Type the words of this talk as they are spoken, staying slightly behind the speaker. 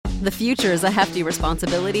The future is a hefty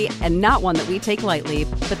responsibility and not one that we take lightly,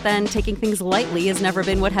 but then taking things lightly has never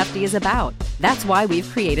been what Hefty is about. That's why we've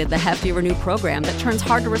created the Hefty Renew program that turns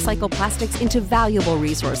hard-to-recycle plastics into valuable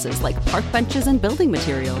resources like park benches and building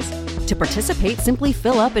materials. To participate, simply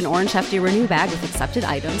fill up an orange Hefty Renew bag with accepted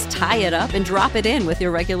items, tie it up, and drop it in with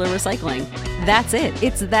your regular recycling. That's it.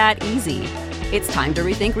 It's that easy. It's time to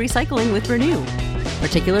rethink recycling with Renew.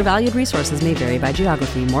 Particular valued resources may vary by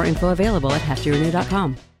geography. More info available at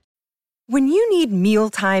heftyrenew.com. When you need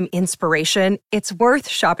mealtime inspiration, it's worth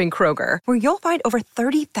shopping Kroger, where you'll find over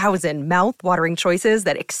 30,000 mouth-watering choices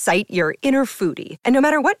that excite your inner foodie. And no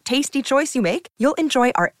matter what tasty choice you make, you'll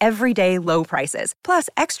enjoy our everyday low prices, plus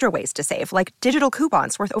extra ways to save, like digital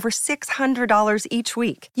coupons worth over $600 each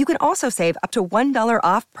week. You can also save up to $1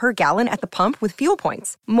 off per gallon at the pump with fuel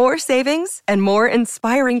points. More savings and more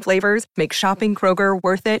inspiring flavors make shopping Kroger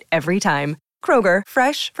worth it every time. Kroger,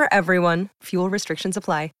 fresh for everyone. Fuel restrictions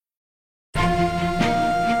apply.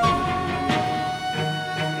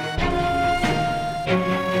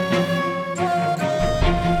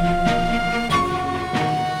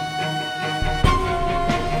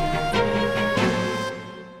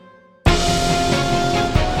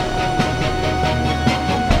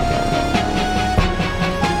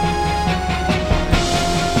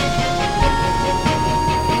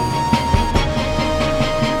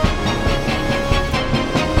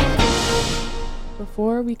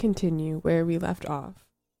 Before we continue where we left off,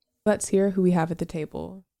 let's hear who we have at the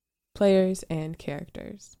table, players and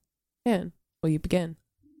characters. Anne, will you begin?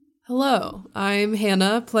 Hello, I'm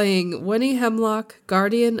Hannah, playing Winnie Hemlock,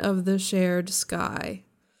 Guardian of the Shared Sky.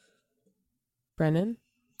 Brennan?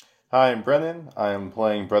 Hi, I'm Brennan. I am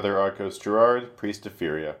playing Brother Arcos Gerard, Priest of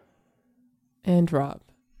Furia. And Rob?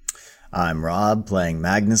 I'm Rob, playing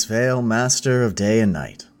Magnus Vale, Master of Day and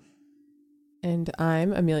Night. And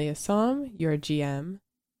I'm Amelia Som, your GM.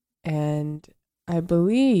 And I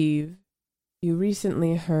believe you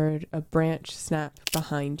recently heard a branch snap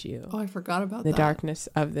behind you. Oh, I forgot about the that. darkness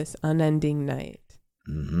of this unending night.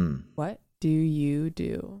 Mm-hmm. What do you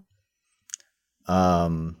do?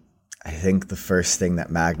 I think the first thing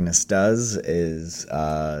that Magnus does is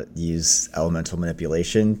use elemental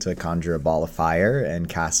manipulation to conjure a ball of fire and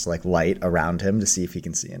cast like light around him to see if he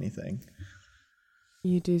can see anything.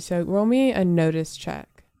 You do so. Roll me a notice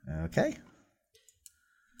check. Okay.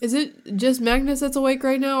 Is it just Magnus that's awake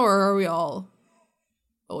right now, or are we all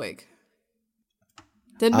awake?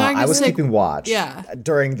 Did Magnus I was keeping watch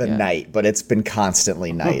during the Yeah. night, but it's been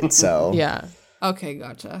constantly night, so... Yeah. Okay,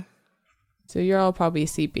 gotcha. So you're all probably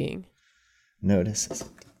sleeping. Notice is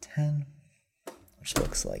 10, which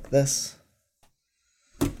looks like this.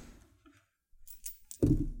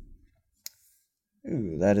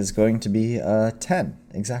 Ooh, that is going to be 10,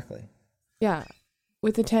 exactly. Yeah.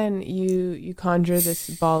 With a 10, you conjure this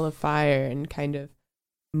ball of fire and kind of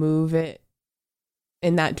move it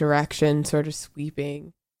in that direction, sort of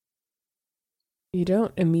sweeping. You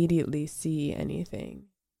don't immediately see anything.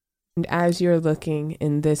 And as you're looking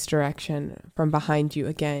in this direction, from behind you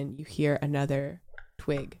again, you hear another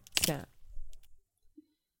twig snap.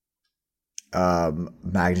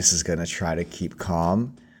 Magnus is going to try to keep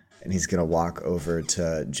calm, and he's going to walk over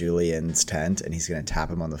to Julian's tent, and he's going to tap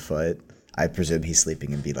him on the foot. I presume he's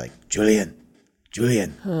sleeping and be like, Julian!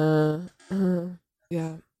 Yeah,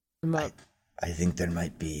 I'm up. I think there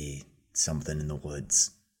might be something in the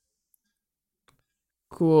woods.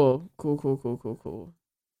 Cool.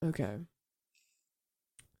 Okay.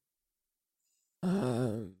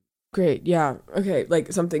 Great, yeah. Okay,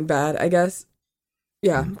 like something bad, I guess.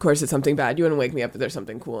 Yeah, of course it's something bad. You wouldn't wake me up if there's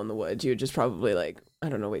something cool in the woods. You would just probably like, I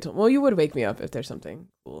don't know, wait till... Well, you would wake me up if there's something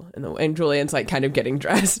cool in the... And Julian's like kind of getting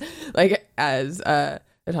dressed, like as,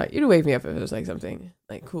 you'd wake me up if it was like something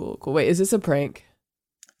like cool. Wait, is this a prank?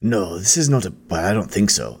 No, this is not a... But I don't think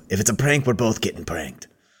so. If it's a prank, we're both getting pranked.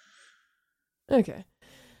 Okay.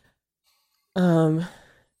 And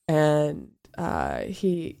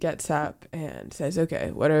he gets up and says, okay,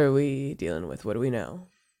 what are we dealing with? What do we know?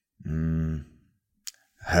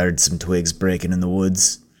 Heard some twigs breaking in the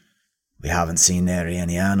woods. We haven't seen nary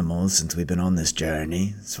any animals since we've been on this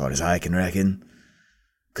journey, as far as I can reckon.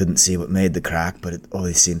 Couldn't see what made the crack, but it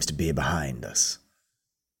always seems to be behind us.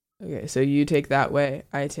 Okay, so you take that way,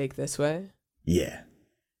 I take this way? Yeah.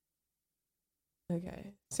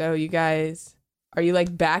 Okay, so you guys... Are you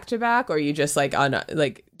like back to back, or are you just like on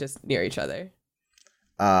like just near each other?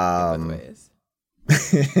 Both ways.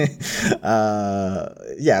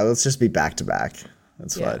 Yeah, let's just be back to back.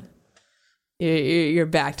 That's fine. You're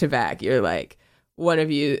back to back. You're like one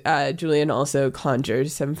of you. Julian also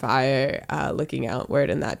conjures some fire, looking outward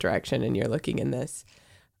in that direction, and you're looking in this.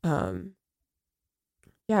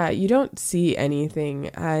 Yeah, Yeah, you don't see anything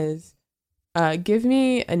as give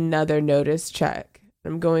me another notice check.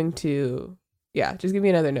 I'm going to just give me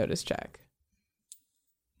another notice check.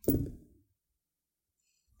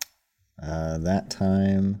 That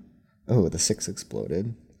time, the 6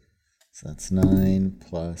 exploded. So that's 9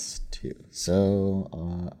 plus 2.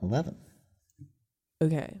 So 11.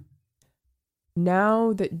 Okay.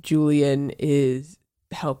 Now that Julian is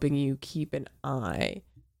helping you keep an eye,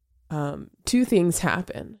 2 things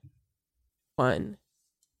happen. 1,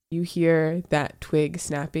 you hear that twig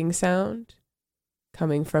snapping sound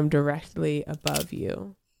coming from directly above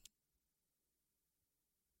you.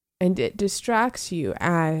 And it distracts you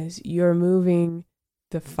as you're moving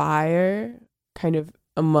the fire kind of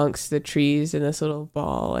amongst the trees in this little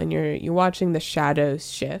ball, and you're watching the shadows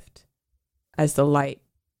shift as the light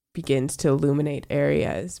begins to illuminate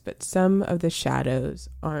areas, but some of the shadows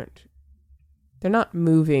they're not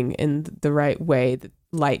moving in the right way that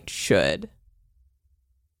light should.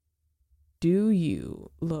 Do you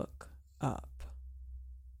look up?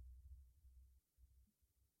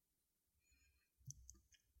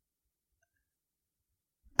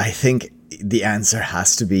 I think the answer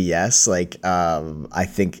has to be yes. I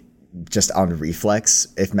think just on reflex,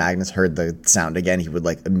 if Magnus heard the sound again, he would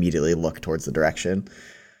immediately look towards the direction.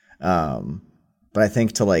 But I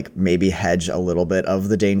think to maybe hedge a little bit of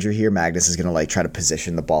the danger here, Magnus is going to try to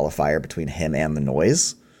position the ball of fire between him and the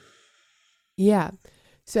noise. Yeah.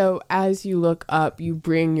 So as you look up, you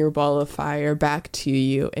bring your ball of fire back to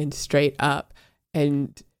you and straight up,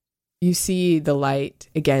 and you see the light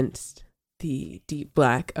against the deep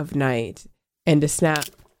black of night and a snap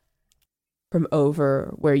from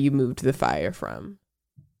over where you moved the fire from.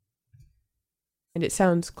 And it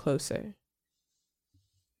sounds closer.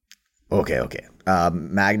 Okay.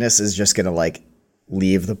 Magnus is just going to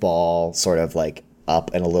leave the ball sort of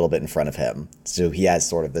up and a little bit in front of him. So he has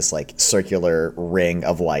sort of this circular ring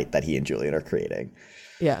of light that he and Julian are creating.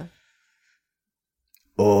 Yeah.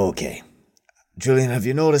 Okay. Julian, have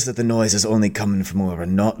you noticed that the noise is only coming from where we're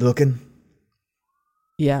not looking?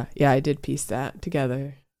 Yeah, I did piece that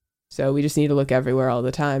together. So we just need to look everywhere all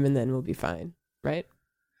the time and then we'll be fine, right?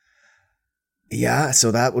 Yeah,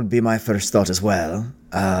 so that would be my first thought as well.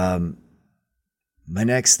 My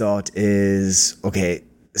next thought is, okay,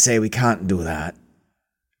 say we can't do that.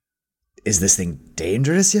 Is this thing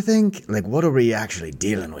dangerous, you think? What are we actually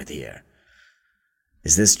dealing with here?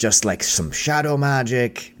 Is this just some shadow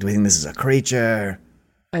magic? Do we think this is a creature?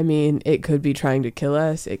 I mean, it could be trying to kill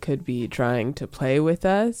us. It could be trying to play with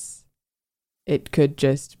us. It could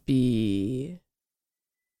just be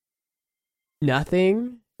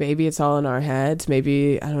nothing. Maybe it's all in our heads.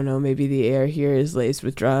 Maybe, I don't know, maybe the air here is laced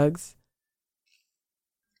with drugs.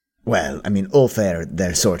 Well, I mean, all fair,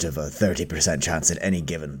 there's sort of a 30% chance that any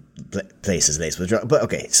given place is laced with drugs. But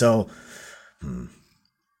okay, so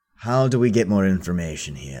how do we get more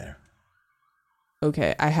information here?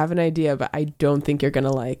 Okay, I have an idea, but I don't think you're going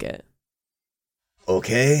to like it.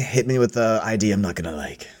 Okay, hit me with the idea I'm not going to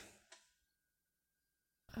like.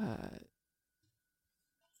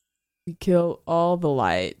 We kill all the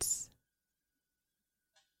lights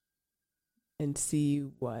and see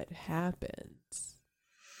what happens.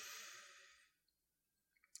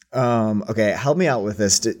 Okay, help me out with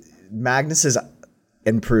this. Magnus's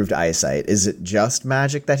improved eyesight, is it just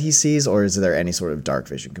magic that he sees, or is there any sort of dark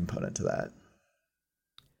vision component to that?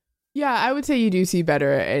 Yeah, I would say you do see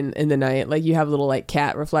better in the night. You have a little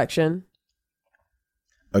cat reflection.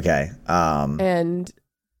 Okay. And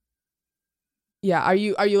yeah, are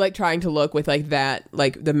you trying to look with that,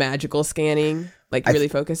 the magical scanning, really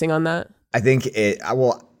focusing on that? I think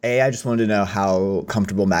I just wanted to know how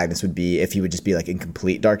comfortable Magnus would be if he would just be in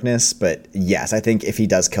complete darkness. But yes, I think if he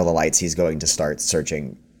does kill the lights, he's going to start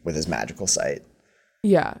searching with his magical sight.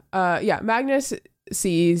 Yeah. Magnus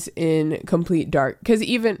sees in complete dark, because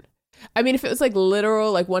if it was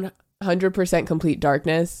literal 100% complete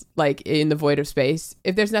darkness, in the void of space,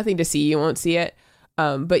 if there's nothing to see, you won't see it.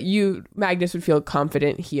 But Magnus would feel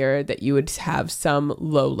confident here that you would have some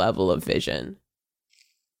low level of vision.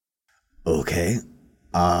 Okay.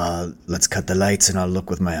 Let's cut the lights and I'll look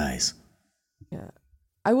with my eyes. Yeah.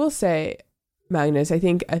 I will say, Magnus, I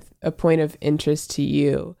think a point of interest to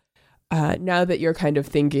you, now that you're kind of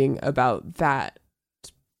thinking about that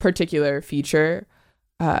particular feature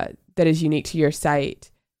that is unique to your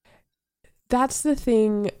sight, that's the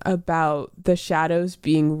thing about the shadows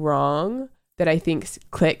being wrong that I think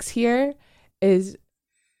clicks here, is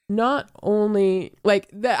not only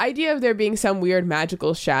the idea of there being some weird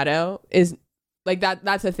magical shadow is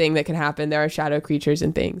that's a thing that can happen. There are shadow creatures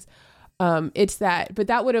and things. It's that, but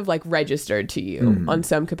that would have like registered to you on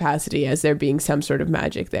some capacity as there being some sort of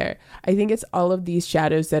magic there. I think it's all of these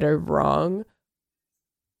shadows that are wrong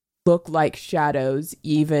look like shadows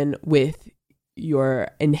even with your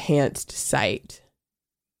enhanced sight.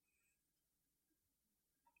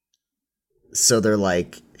 So they're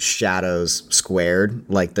like shadows squared,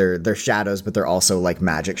 like they're shadows, but they're also like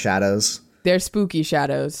magic shadows. They're spooky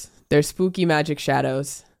shadows. They're spooky magic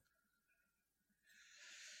shadows.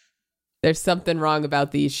 There's something wrong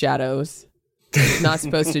about these shadows. It's not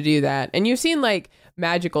supposed to do that. And you've seen like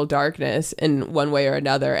magical darkness in one way or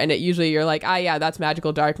another. And it usually you're like, yeah, that's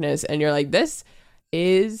magical darkness. And you're like, this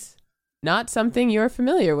is not something you're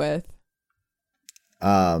familiar with.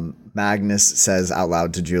 Magnus says out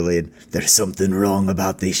loud to Julian, there's something wrong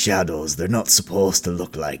about these shadows. They're not supposed to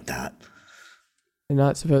look like that. They're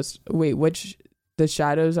not supposed to, wait, the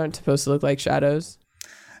shadows aren't supposed to look like shadows?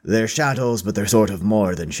 They're shadows, but they're sort of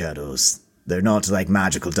more than shadows. They're not like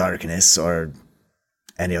magical darkness or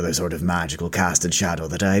any other sort of magical casted shadow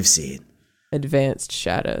that I've seen. Advanced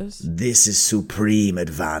shadows. This is supreme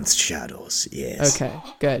advanced shadows, yes. Okay,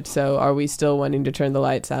 good. So are we still wanting to turn the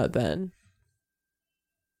lights out then?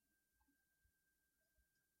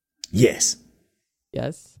 Yes.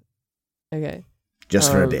 Yes? Okay. Just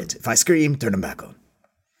for a bit. If I scream, turn them back on.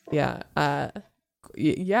 Yeah.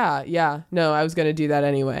 Yeah. No, I was going to do that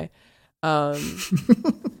anyway.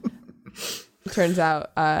 Turns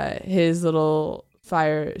out his little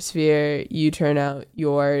fire sphere, you turn out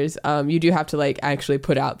yours. You do have to like actually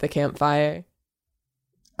put out the campfire.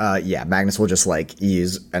 Yeah, Magnus will just like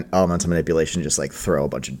use an elemental manipulation, just like throw a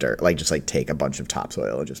bunch of dirt, like just like take a bunch of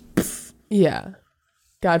topsoil and just poof. Yeah.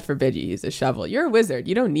 God forbid you use a shovel. You're a wizard.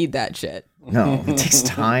 You don't need that shit. No, it takes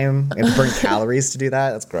time. You have to burn calories to do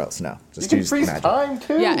that. That's gross. No, just use magic. Time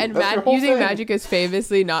too. Yeah, and using magic is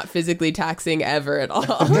famously not physically taxing ever at all.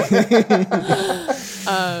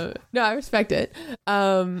 No, I respect it.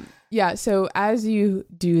 Yeah, so as you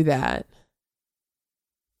do that,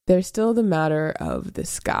 there's still the matter of the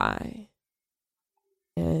sky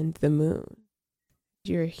and the moon.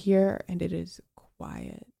 You're here and it is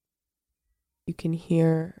quiet. You can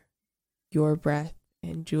hear your breath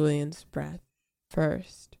and Julian's breath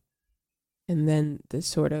first, and then the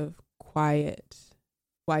sort of quiet,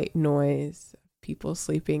 white noise of people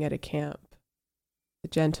sleeping at a camp, the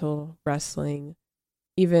gentle rustling.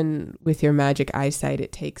 Even with your magic eyesight,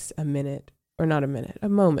 it takes a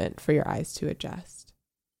moment for your eyes to adjust.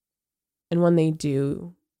 And when they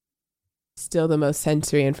do, still the most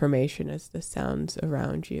sensory information is the sounds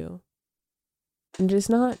around you. And it is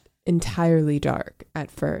not entirely dark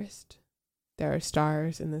at first. There are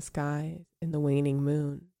stars in the sky and the waning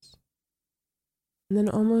moons. And then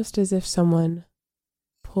almost as if someone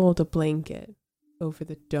pulled a blanket over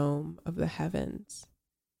the dome of the heavens,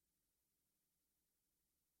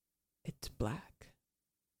 it's black.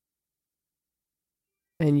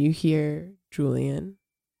 And you hear Julian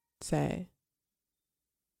say,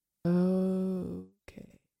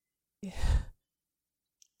 okay. Yeah.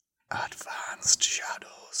 Advanced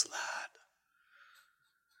shadows, lad.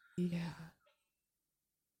 Yeah.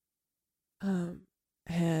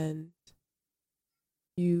 And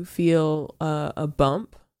you feel a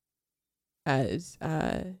bump as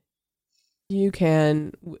you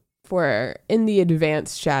can, for in the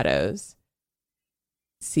advanced shadows,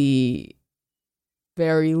 see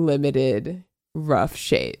very limited rough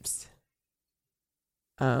shapes.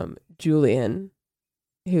 Julian,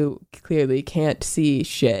 who clearly can't see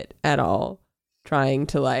shit at all, trying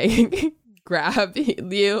to like grab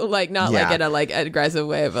you, like not like in a like aggressive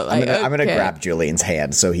way, but like I'm gonna grab Julian's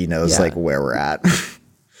hand so he knows like where we're at.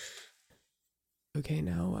 Okay,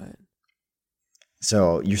 now what?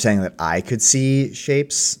 So you're saying that I could see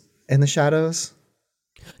shapes in the shadows?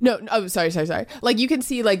 No, oh, sorry. Like you can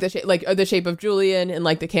see like the shape of Julian and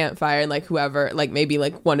like the campfire and like whoever, like maybe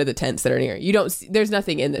like one of the tents that are near. You don't see, there's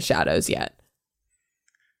nothing in the shadows yet.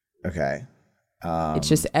 Okay. It's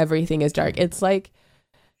just everything is dark. It's like,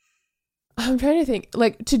 I'm trying to think,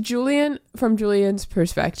 like to Julian, from Julian's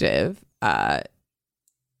perspective,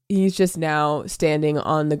 he's just now standing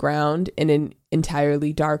on the ground in an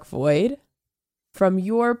entirely dark void. From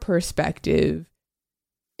your perspective,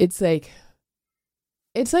 it's like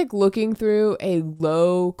looking through a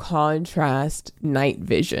low contrast night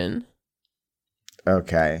vision.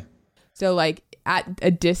 Okay. So like at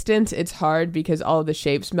a distance, it's hard because all of the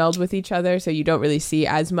shapes meld with each other. So you don't really see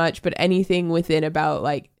as much, but anything within about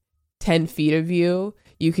like 10 feet of you,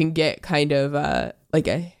 you can get kind of like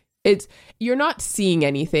a you're not seeing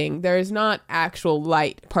anything. There is not actual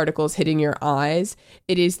light particles hitting your eyes.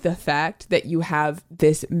 It is the fact that you have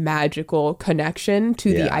this magical connection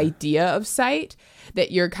to the idea of sight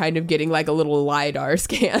that you're kind of getting like a little LiDAR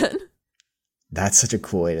scan. That's such a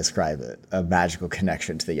cool way to describe it. A magical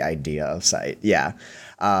connection to the idea of sight. Yeah.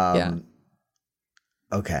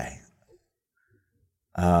 Okay.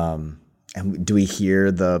 And do we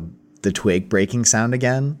hear the twig breaking sound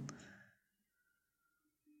again?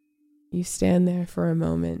 You stand there for a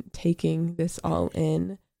moment, taking this all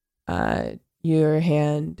in. Your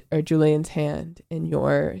hand, or Julian's hand, in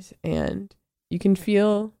yours, and you can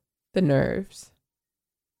feel the nerves,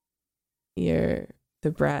 hear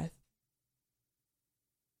the breath,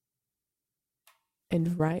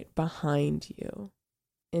 and right behind you,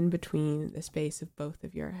 in between the space of both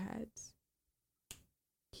of your heads,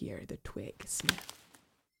 hear the twig snap.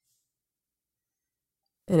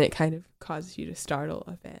 And it kind of causes you to startle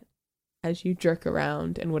a bit as you jerk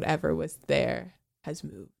around and whatever was there has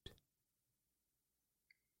moved.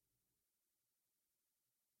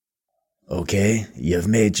 Okay, you've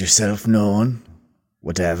made yourself known,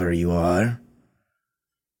 whatever you are.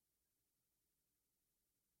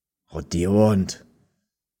 What do you want?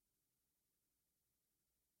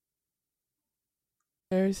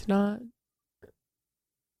 There's not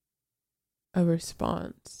a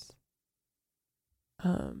response.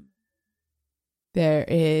 There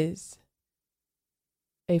is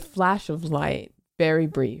a flash of light, very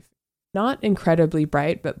brief, not incredibly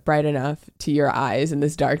bright, but bright enough to your eyes in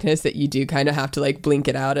this darkness that you do kind of have to like blink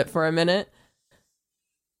it out for a minute.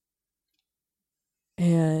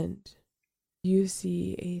 And you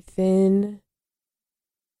see a thin,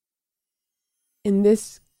 in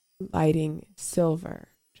this lighting, silver,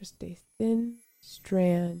 just a thin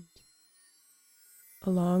strand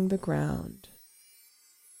along the ground.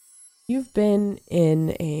 You've been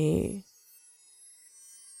in a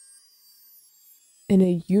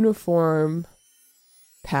uniform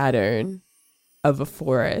pattern of a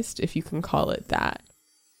forest, if you can call it that,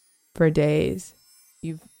 for days.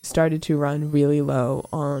 You've started to run really low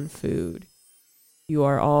on food. You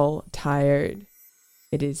are all tired.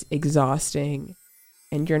 It is exhausting,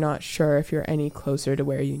 and you're not sure if you're any closer to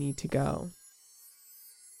where you need to go.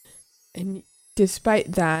 And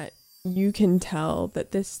despite that, you can tell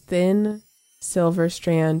that this thin silver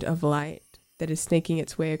strand of light that is snaking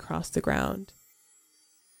its way across the ground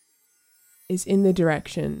is in the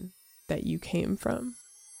direction that you came from.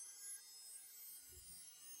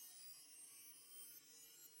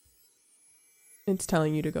 It's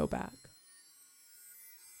telling you to go back.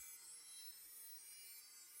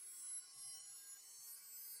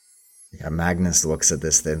 Yeah, Magnus looks at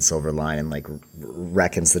this thin silver line and like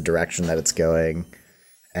reckons the direction that it's going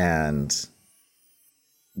and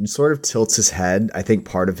sort of tilts his head. I think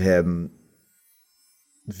part of him,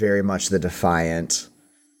 very much the defiant,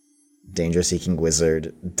 danger-seeking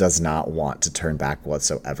wizard, does not want to turn back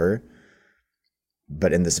whatsoever.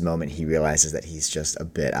 But in this moment, he realizes that he's just a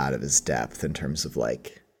bit out of his depth in terms of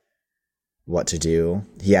like what to do.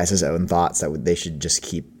 He has his own thoughts that they should just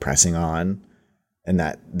keep pressing on, and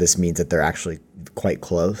that this means that they're actually quite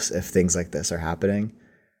close if things like this are happening.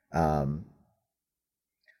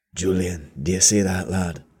 Julian, do you see that,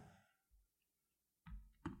 lad?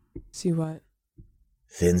 See what?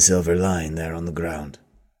 Thin silver line there on the ground.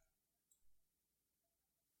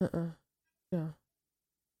 No.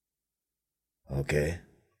 Okay.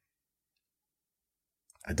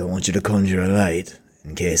 I don't want you to conjure a light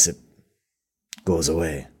in case it goes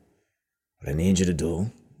away. What I need you to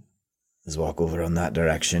do is walk over on that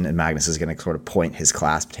direction, and Magnus is going to sort of point his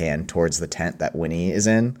clasped hand towards the tent that Winnie is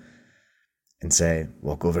in and say,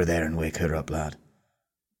 walk over there and wake her up, lad.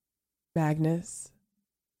 Magnus,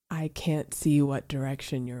 I can't see what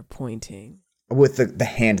direction you're pointing. With the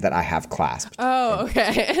hand that I have clasped. Oh,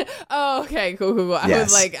 okay. Oh, okay. Cool. I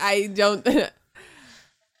was like, I don't.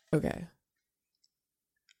 Okay.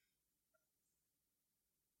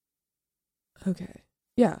 Okay.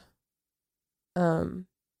 Yeah.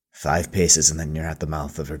 5 paces and then you're at the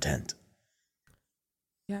mouth of her tent.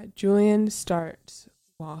 Yeah, Julian starts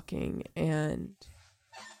walking, and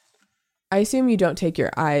I assume you don't take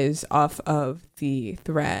your eyes off of the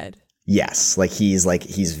thread. Yes, he's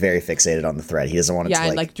very fixated on the thread. He doesn't want it to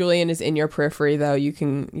and like Julian is in your periphery though. You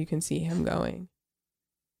can see him going.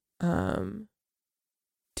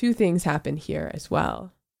 2 things happen here as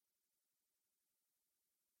well.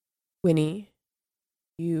 Winnie,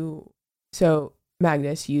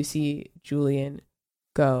 Magnus, you see Julian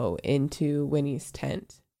go into Winnie's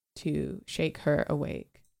tent to shake her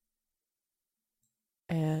awake.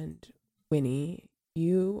 And Winnie,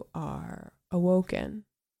 you are awoken.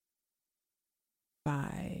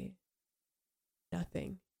 by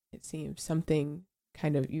nothing. It seems something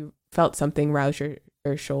you felt something rouse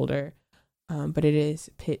your shoulder, but it is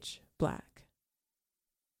pitch black.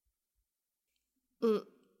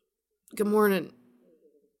 Good morning.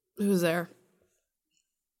 Who's there?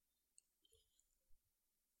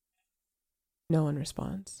 No one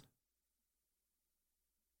responds.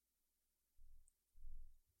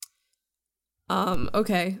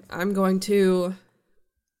 Okay. I'm going to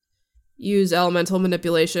use elemental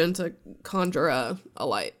manipulation to conjure a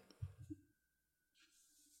light.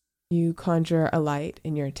 You conjure a light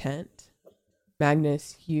in your tent.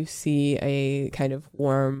 Magnus, you see a kind of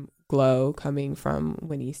warm glow coming from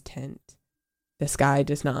Winnie's tent. The sky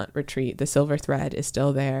does not retreat. The silver thread is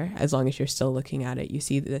still there. As long as you're still looking at it, you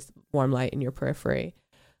see this warm light in your periphery.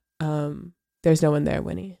 There's no one there,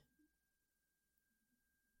 Winnie.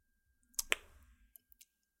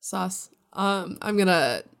 Sus. I'm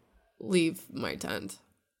gonna leave my tent.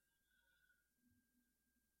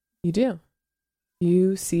 You do.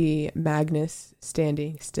 You see Magnus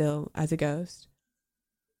standing still as a ghost.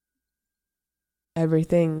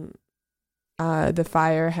 Everything, the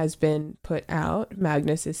fire has been put out.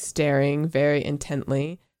 Magnus is staring very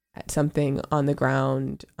intently at something on the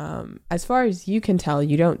ground. As far as you can tell,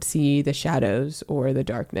 you don't see the shadows or the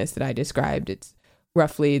darkness that I described. It's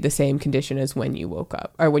roughly the same condition as when you woke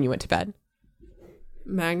up or when you went to bed.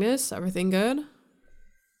 Magnus, everything good?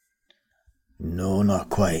 No, not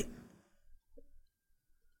quite.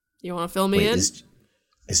 You want to fill me in? Is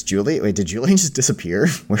Julie? Wait, did Julian just disappear?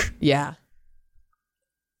 Yeah.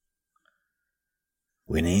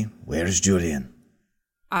 Winnie, where's Julian?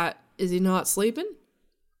 Is he not sleeping?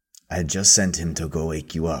 I had just sent him to go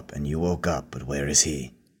wake you up, and you woke up, but where is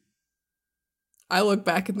he? I look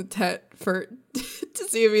back in the tent to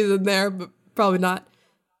see if he's in there, but probably not.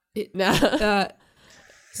 He's not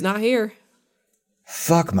here.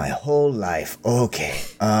 Fuck my whole life. Okay.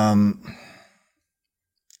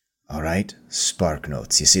 Alright, spark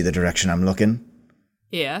notes. You see the direction I'm looking?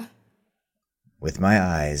 Yeah. With my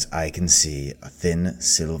eyes, I can see a thin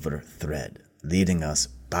silver thread leading us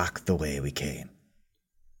back the way we came.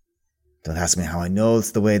 Don't ask me how I know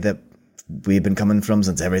it's the way that we've been coming from,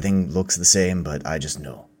 since everything looks the same, but I just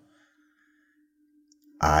know.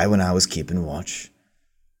 When I was keeping watch,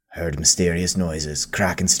 heard mysterious noises,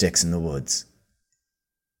 cracking sticks in the woods.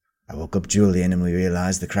 I woke up Julian and we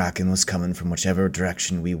realized the cracking was coming from whichever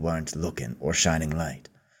direction we weren't looking or shining light.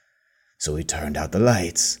 So we turned out the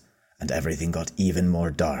lights, and everything got even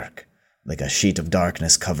more dark, like a sheet of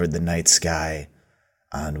darkness covered the night sky,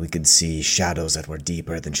 and we could see shadows that were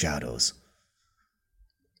deeper than shadows.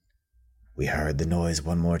 We heard the noise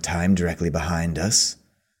one more time directly behind us,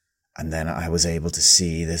 and then I was able to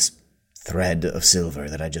see this thread of silver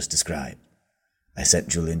that I just described. I sent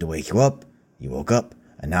Julian to wake you up, you woke up,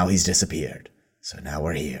 and now he's disappeared. So now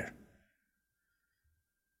we're here.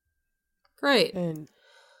 Great. And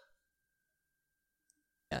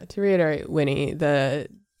yeah, to reiterate, Winnie, the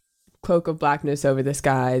cloak of blackness over the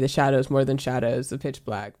sky, the shadows more than shadows, the pitch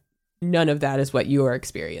black, none of that is what you are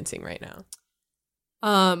experiencing right now.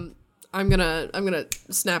 I'm gonna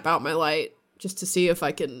snap out my light just to see if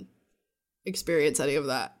I can experience any of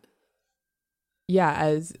that. Yeah,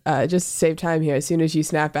 as just to save time here, as soon as you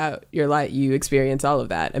snap out your light, you experience all of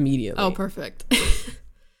that immediately. Oh, perfect.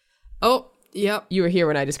 Oh, yep. You were here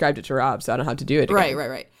when I described it to Rob, so I don't have to do it again.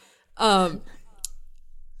 Right.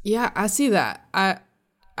 Yeah, I see that.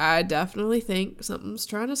 I definitely think something's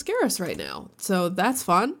trying to scare us right now. So that's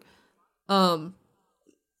fun.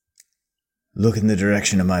 Look in the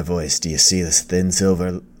direction of my voice. Do you see this thin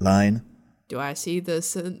silver line? Do I see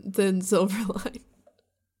this thin silver line?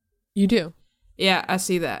 You do. Yeah, I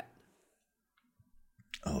see that.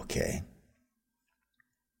 Okay.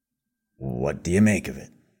 What do you make of it?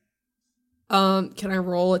 Can I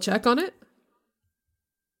roll a check on it?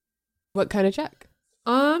 What kind of check?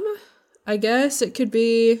 I guess it could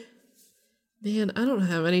be, man, I don't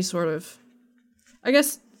have any sort of, I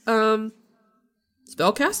guess,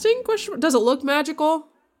 spellcasting? Question? Does it look magical?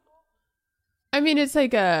 I mean, it's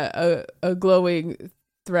like a glowing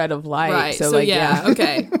thread of light. Right. So like, yeah.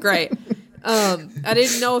 Okay. Great. I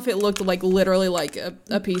didn't know if it looked like literally like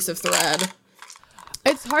a piece of thread.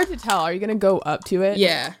 It's hard to tell. Are you going to go up to it?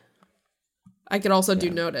 Yeah. I could also do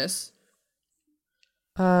notice.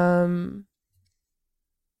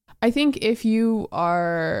 I think if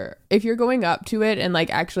you're going up to it and like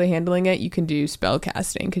actually handling it, you can do spell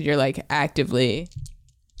casting because you're like actively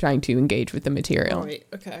trying to engage with the material. All right.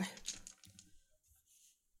 Okay.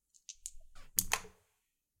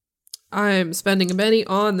 I'm spending a penny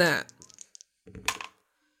on that.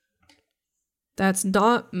 That's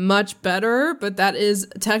not much better, but that is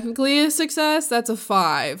technically a success. That's a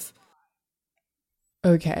 5.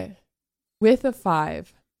 Okay. With a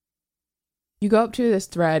 5, you go up to this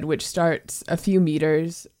thread, which starts a few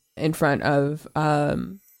meters in front of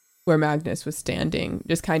where Magnus was standing,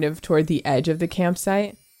 just kind of toward the edge of the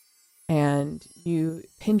campsite. And you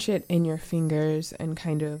pinch it in your fingers and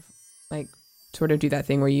kind of like sort of do that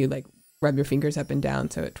thing where you like rub your fingers up and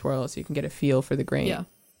down so it twirls so you can get a feel for the grain. Yeah.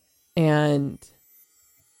 And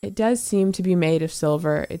it does seem to be made of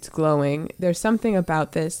silver. It's glowing. There's something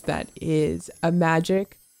about this that is a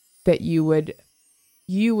magic that you would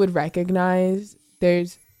recognize.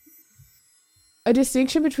 There's a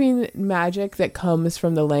distinction between magic that comes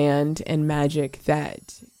from the land and magic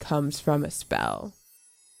that comes from a spell.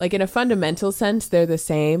 Like in a fundamental sense, they're the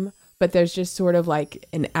same, but there's just sort of like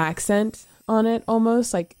an accent on it,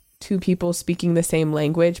 almost like two people speaking the same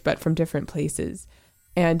language, but from different places.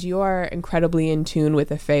 And you are incredibly in tune with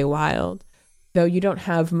the Feywild, though you don't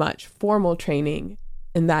have much formal training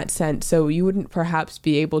in that sense, so you wouldn't perhaps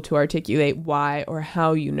be able to articulate why or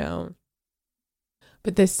how you know.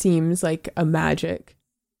 But this seems like a magic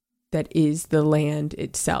that is the land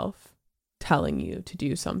itself telling you to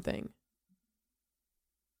do something.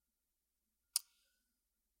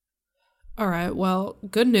 All right, well,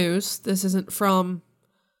 good news. This isn't from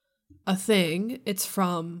a thing. It's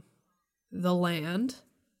from the land.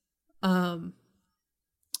 I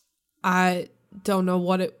don't know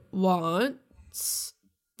what it wants,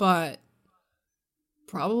 but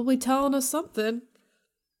probably telling us something.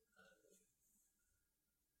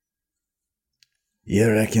 You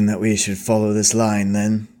reckon that we should follow this line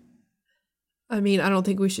then? I mean, I don't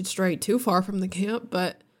think we should stray too far from the camp,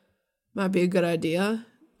 but might be a good idea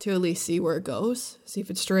to at least see where it goes, see if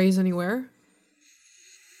it strays anywhere.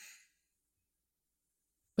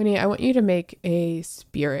 Winnie, I want you to make a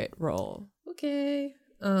spirit roll. Okay.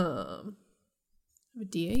 I have a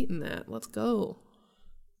D8 in that. Let's go.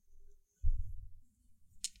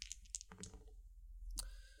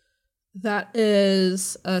 That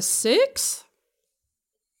is a 6.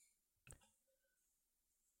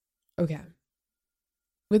 Okay.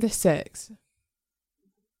 With a 6,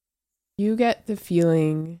 you get the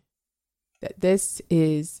feeling that this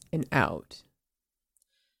is an out.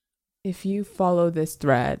 If you follow this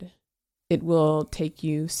thread, it will take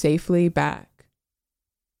you safely back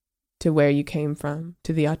to where you came from,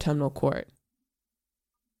 to the autumnal court.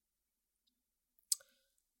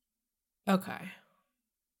 Okay.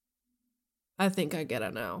 I think I get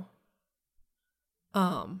it now.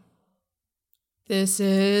 This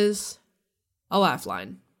is a laugh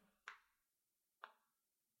line.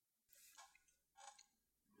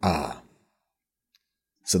 Ah.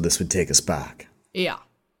 So this would take us back. Yeah.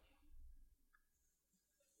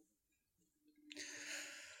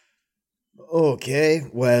 Okay,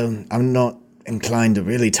 well, I'm not inclined to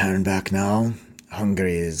really turn back now.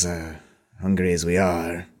 Hungry as we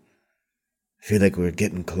are. I feel like we're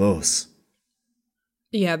getting close.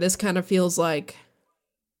 Yeah, this kind of feels like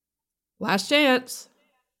last chance.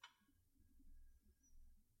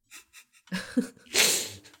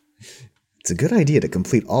 It's a good idea to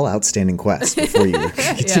complete all outstanding quests before you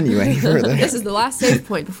continue any further. This is the last save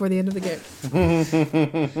point before the end of the game.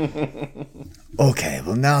 Okay,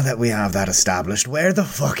 well now that we have that established, where the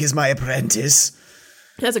fuck is my apprentice?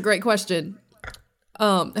 That's a great question.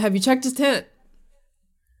 Have you checked his tent?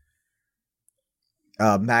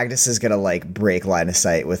 Magnus is gonna like break line of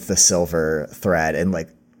sight with the silver thread and like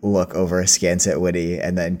look over askance at Woody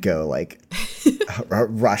and then go like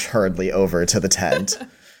rush hurriedly over to the tent.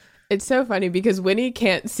 It's so funny because Winnie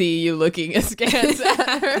can't see you looking askance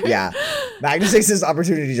at her. Yeah. Magnus takes this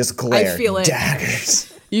opportunity to just glare. I feel it.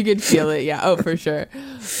 Daggers. You could feel it, yeah. Oh, for sure.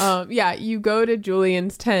 Yeah, you go to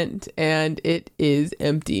Julian's tent and it is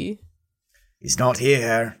empty. He's not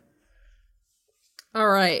here. All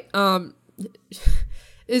right.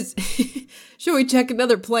 Should we check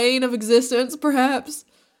another plane of existence, perhaps?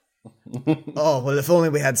 Oh, well, if only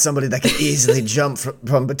we had somebody that could easily jump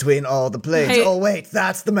from between all the planes. Hey. Oh, wait,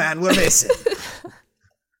 that's the man we're missing.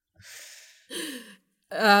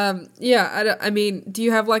 Yeah, I mean, do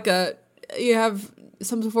you have you have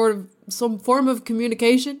some form of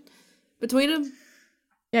communication between them?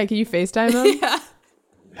 Yeah, can you FaceTime him?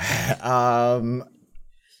 Yeah.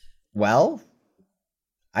 Well,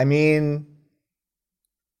 I mean,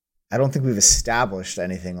 I don't think we've established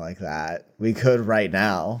anything like that. We could right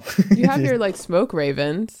now. You have your, like, smoke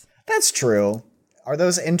ravens. That's true. Are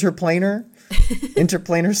those interplanar?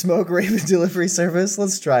 Interplanar smoke raven delivery service?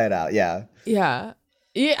 Let's try it out, yeah. Yeah.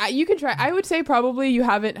 Yeah, you can try. I would say probably you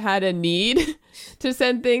haven't had a need to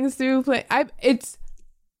send things through plane.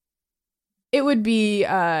 It would be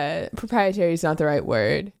proprietary is not the right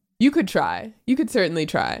word. You could try. You could certainly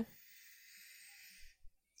try.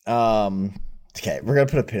 Okay, we're gonna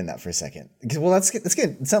put a pin in that for a second. Well, that's good.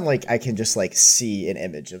 It's not like I can just like see an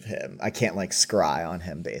image of him. I can't like scry on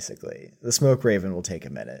him. Basically, the smoke raven will take a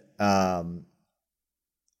minute.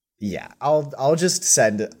 Yeah, I'll just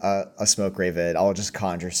send a smoke raven. I'll just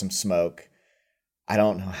conjure some smoke. I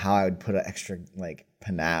don't know how I would put an extra like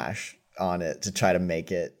panache on it to try to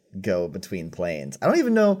make it go between planes. I don't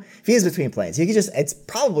even know if he is between planes. He could just. It's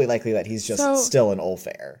probably likely that he's just still an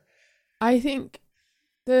Ulfair. I think.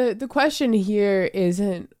 The question here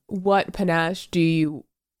isn't what panache do you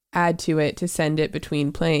add to it to send it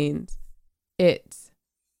between planes. It's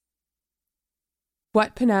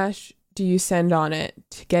what panache do you send on it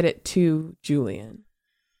to get it to Julian?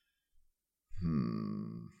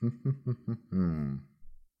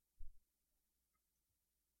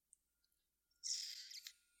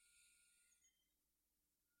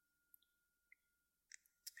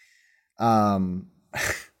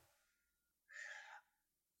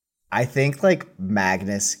 I think like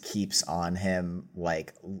Magnus keeps on him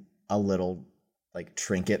like a little like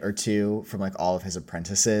trinket or two from like all of his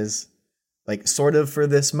apprentices, like sort of for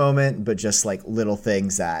this moment, but just like little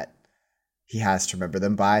things that he has to remember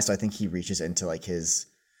them by. So I think he reaches into like his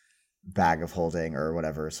bag of holding or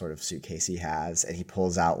whatever sort of suitcase he has, and he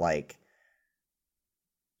pulls out like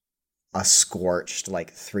a scorched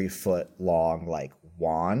like 3-foot long like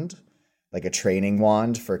wand, like a training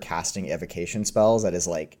wand for casting evocation spells that is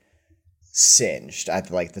like singed at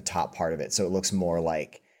like the top part of it, so it looks more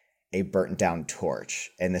like a burnt down torch.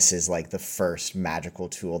 And this is like the first magical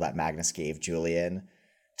tool that Magnus gave Julian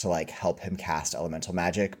to like help him cast elemental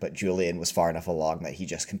magic, but Julian was far enough along that he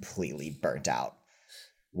just completely burnt out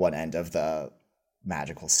one end of the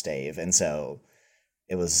magical stave, and so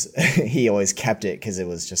it was he always kept it because it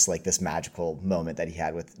was just like this magical moment that he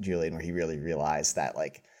had with Julian where he really realized that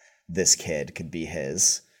like this kid could be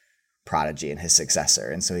his prodigy and his successor,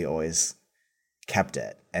 and so he always kept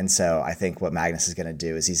it. And so I think what Magnus is going to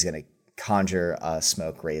do is he's going to conjure a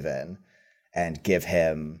smoke raven and give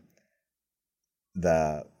him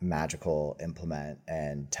the magical implement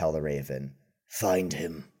and tell the raven, find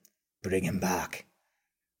him, bring him back.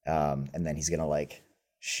 And then he's going to like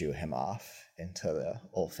shoo him off into the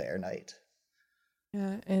Ulfair night.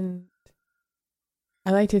 Yeah, and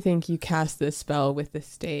I like to think you cast this spell with the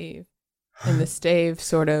stave, and the stave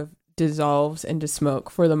sort of dissolves into smoke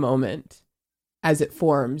for the moment as it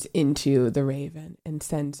forms into the raven and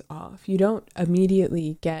sends off. You don't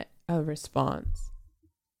immediately get a response,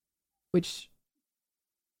 which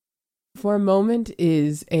for a moment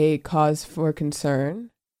is a cause for concern.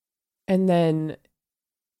 And then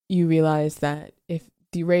you realize that if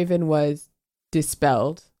the raven was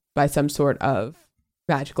dispelled by some sort of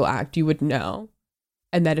magical act, you would know.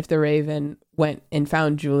 And that if the raven went and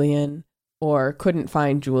found Julian or couldn't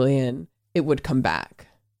find Julian, it would come back.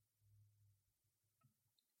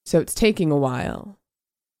 So it's taking a while.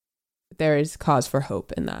 There is cause for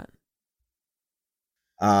hope in that.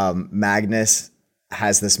 Magnus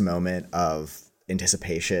has this moment of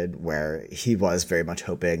anticipation where he was very much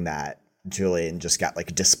hoping that Julian just got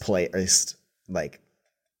like displaced, like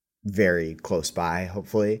very close by,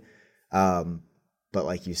 hopefully. But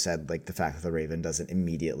like you said, like the fact that the raven doesn't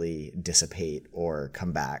immediately dissipate or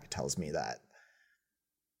come back tells me that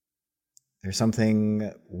there's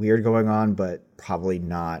something weird going on, but probably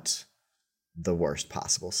not the worst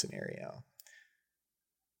possible scenario.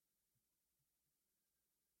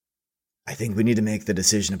 I think we need to make the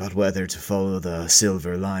decision about whether to follow the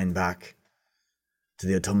silver line back to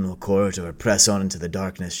the autumnal court or press on into the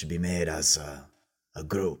darkness should be made as a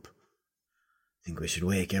group. I think we should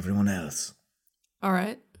wake everyone else. All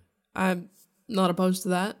right. I'm not opposed to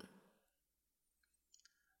that.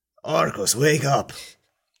 Arcos, wake up!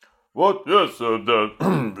 What? Yes, yes,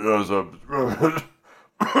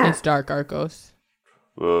 It's dark, Arcos.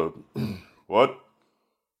 what?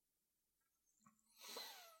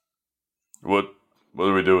 What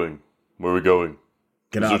are we doing? Where are we going?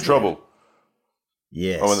 Get Is out there trouble?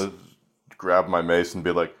 Yes. I want to grab my mace and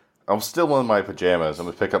be like, I'm still in my pajamas. I'm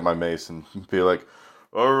going to pick up my mace and be like,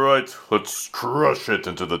 all right, let's crush it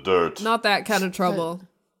into the dirt. Not that kind of trouble.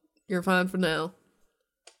 You're fine for now.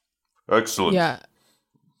 Excellent. Yeah.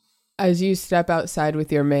 As you step outside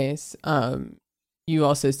with your mace, you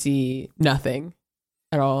also see nothing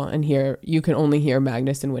at all, and you can only hear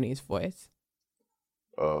Magnus and Winnie's voice.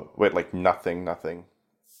 Wait, like nothing.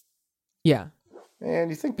 Yeah. And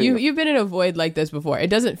you think You've been in a void like this before. It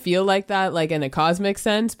doesn't feel like that, like in a cosmic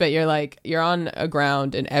sense, but you're on a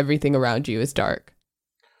ground and everything around you is dark.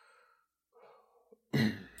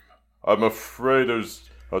 I'm afraid there's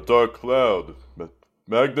a dark cloud.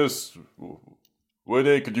 Magnus,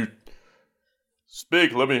 Winnie, could you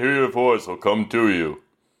speak? Let me hear your voice. I'll come to you.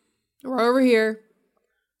 We're over here.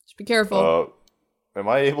 Just be careful. Am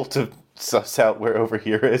I able to suss out where over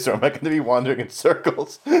here is, or am I going to be wandering in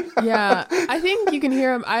circles? Yeah, I think you can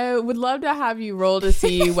hear him. I would love to have you roll to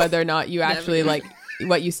see whether or not you actually like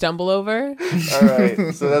what you stumble over. All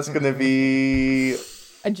right, so that's going to be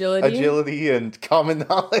agility and common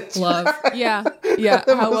knowledge. Love. Yeah.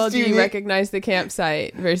 How well do you recognize the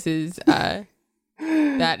campsite versus that?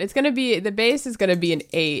 It's going to be, the base is going to be an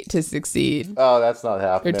 8 to succeed. Oh, that's not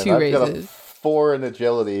happening. Or 2 raises. I've got a 4 in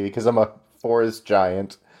agility because I'm a forest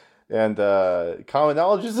giant. And common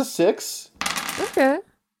knowledge is a 6. Okay.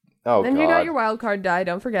 Oh, then God. you got your wild card die,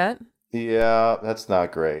 don't forget. Yeah, that's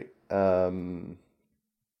not great. 4.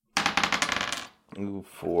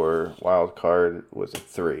 Wild card was a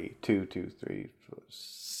 3. 2, 3,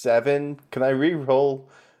 7. Can I re-roll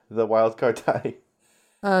the wild card die?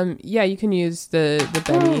 Yeah, you can use the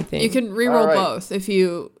Benny thing. You can re-roll both if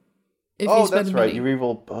you spend that's right. money. You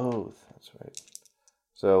re-roll both. That's right.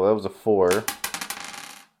 So that was a 4.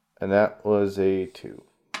 And that was a 2.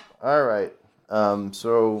 All right.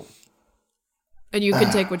 So. And you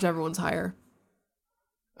can take whichever one's higher.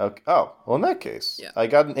 Okay. Oh, well, in that case, yeah. I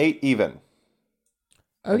got an 8 even.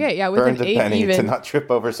 Okay, yeah, with an 8 penny even. to not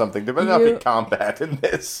trip over something. There better not be combat in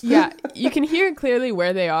this. Yeah, you can hear clearly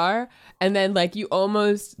where they are, and then like you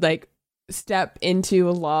almost like step into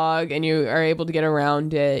a log and you are able to get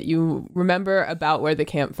around it. You remember about where the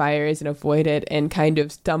campfire is and avoid it, and kind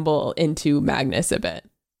of stumble into Magnus a bit.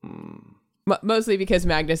 Mostly because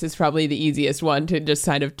Magnus is probably the easiest one to just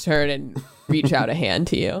kind of turn and reach out a hand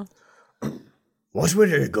to you. Watch where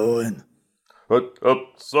you're going.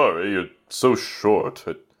 Sorry, you're so short.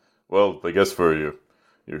 Well, I guess for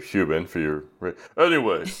you're human, for your...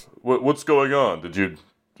 Anyway, what's going on? Did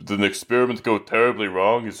an experiment go terribly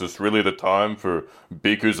wrong? Is this really the time for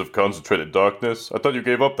beakers of concentrated darkness? I thought you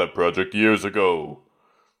gave up that project years ago.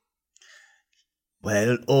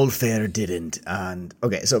 Well, Old Fair didn't, and...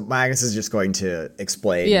 Okay, so Magnus is just going to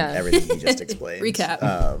explain everything he just explained.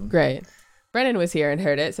 Recap. Great. Brennan was here and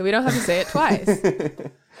heard it, so we don't have to say it twice.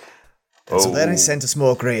 So then I sent a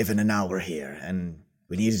smoke raven, and now we're here, and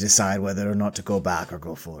we need to decide whether or not to go back or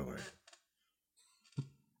go forward.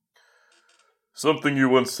 Something you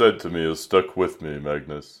once said to me has stuck with me,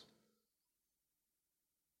 Magnus.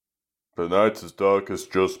 The night is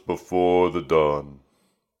darkest just before the dawn.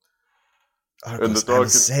 Arcos, I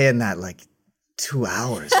was saying that like 2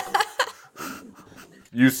 hours ago.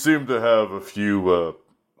 You seem to have a few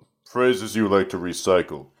phrases you like to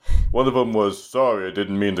recycle. One of them was, sorry, I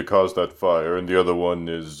didn't mean to cause that fire, and the other one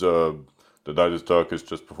is, the night is darkest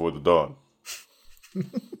just before the dawn.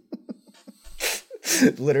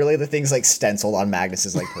 Literally, the thing's like stenciled on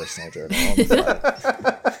Magnus's like personal journal on the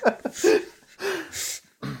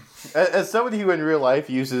front. As somebody who in real life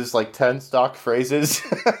uses like 10 stock phrases,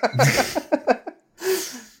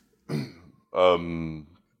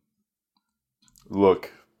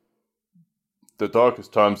 look, the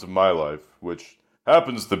darkest times of my life, which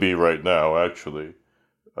happens to be right now, actually,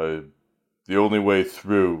 the only way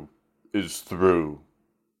through is through,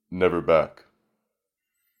 never back.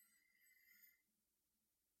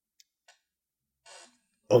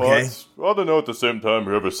 Okay. But I don't know, at the same time,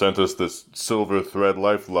 whoever sent us this silver thread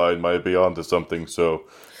lifeline might be onto something, so,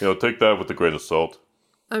 take that with a grain of salt.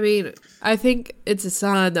 I mean, I think it's a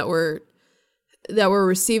sign that we're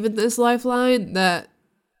receiving this lifeline, that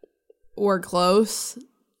we're close,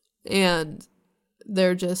 and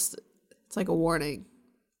it's like a warning.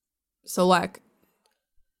 So, like,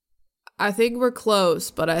 I think we're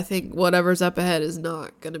close, but I think whatever's up ahead is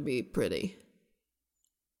not going to be pretty.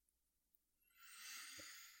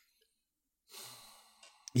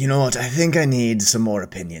 You know what? I think I need some more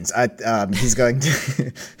opinions. He's going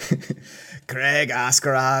to... Craig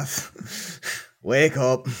Askarath, wake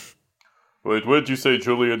up. Wait, where did you say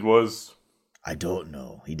Julian was? I don't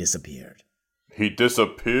know. He disappeared. He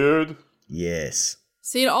disappeared? Yes.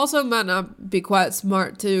 See, it also might not be quite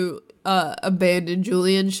smart to abandon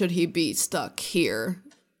Julian should he be stuck here.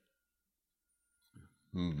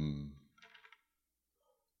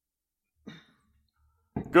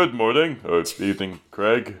 Good morning, or evening,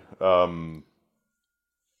 Craig.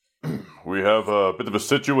 We have a bit of a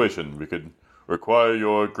situation. We could require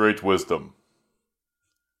your great wisdom.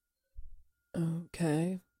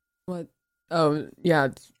 Okay. What? Oh, yeah,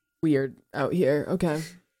 it's weird out here. Okay.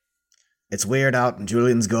 It's weird out, and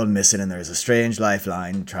Julian's gone missing, and there's a strange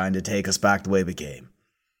lifeline trying to take us back the way we came.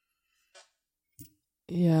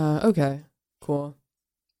 Yeah, okay. Cool.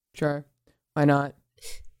 Sure. Why not?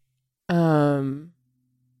 You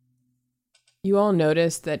all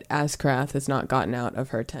notice that Askrath has not gotten out of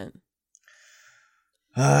her tent.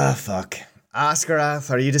 Ah, fuck.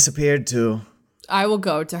 Askarath, are you disappeared too? I will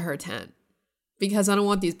go to her tent because I don't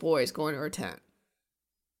want these boys going to her tent.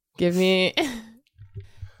 Give me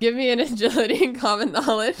an agility and common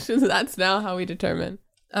knowledge. That's now how we determine.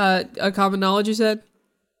 A common knowledge, you said?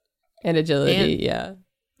 And agility, yeah.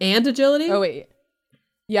 And agility? Oh, wait.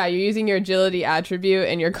 Yeah, you're using your agility attribute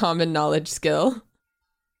and your common knowledge skill.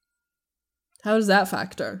 How does that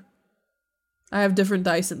factor? I have different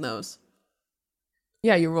dice in those.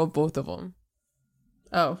 Yeah, you roll both of them.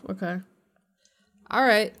 Oh, okay. All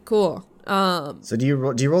right, cool. So do you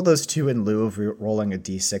roll those 2 in lieu of rolling a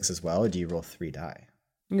d6 as well, or do you roll 3 die?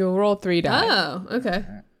 You'll roll 3 die. Oh, okay.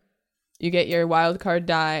 You get your wild card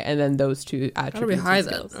die and then those 2 attributes. That'll be high and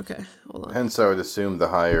then. skills. Okay, hold on. Hence, I would assume the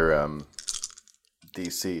higher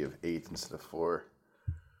DC of 8 instead of 4.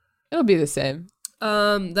 It'll be the same.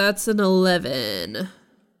 That's an 11.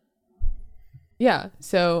 Yeah,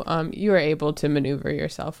 so you are able to maneuver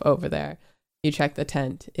yourself over there. You check the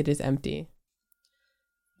tent. It is empty.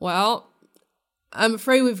 Well, I'm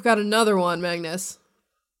afraid we've got another one, Magnus.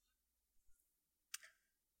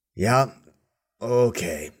 Yeah.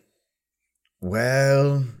 Okay.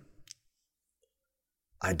 Well,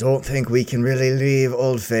 I don't think we can really leave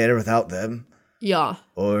Old Fair without them. Yeah.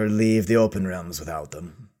 Or leave the Open Realms without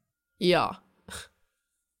them. Yeah.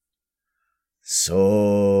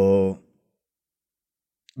 So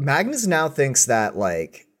Magnus now thinks that,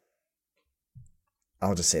 like,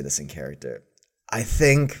 I'll just say this in character. I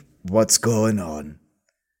think what's going on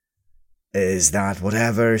is that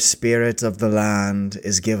whatever spirit of the land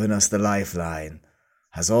is giving us the lifeline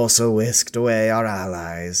has also whisked away our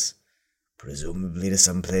allies, presumably to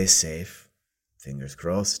someplace safe, fingers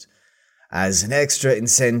crossed, as an extra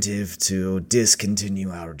incentive to discontinue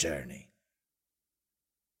our journey.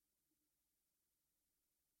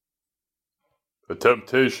 A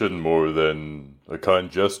temptation more than a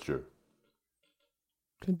kind gesture.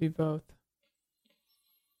 Could be both.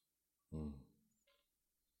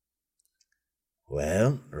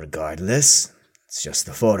 Well, regardless, it's just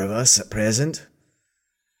the 4 of us at present,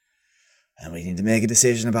 and we need to make a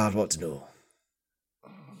decision about what to do.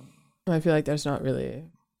 I feel like there's not really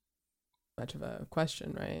much of a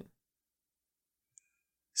question, right?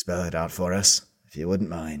 Spell it out for us, if you wouldn't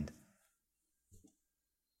mind.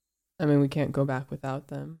 I mean, we can't go back without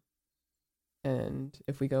them. And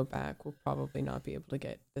if we go back, we'll probably not be able to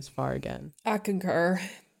get this far again. I concur.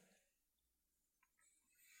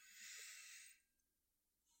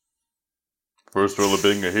 First rule of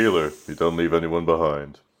being a healer, you don't leave anyone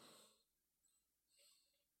behind.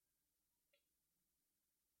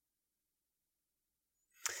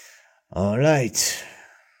 All right.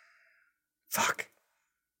 Fuck.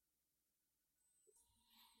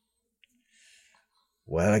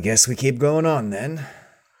 Well, I guess we keep going on then.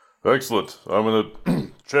 Excellent. I'm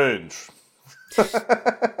gonna change.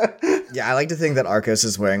 Yeah, I like to think that Arcos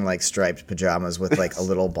is wearing, like, striped pajamas with, like, a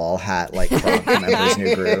little ball hat, like Kronk from Emperor's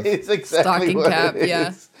New Groove. It's exactly Stocking what cap, it is.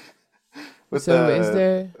 yeah. With So is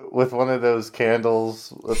there... with one of those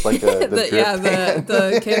candles with like the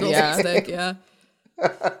the candlestick Yeah. stick, yeah.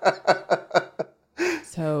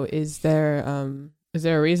 So is there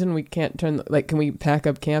a reason we can't turn, like, can we pack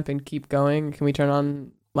up camp and keep going? Can we turn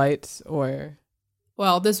on lights or...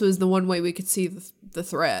 Well, this was the one way we could see the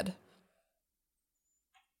thread.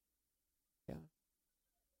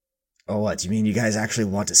 Oh, what? You mean you guys actually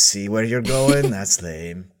want to see where you're going? That's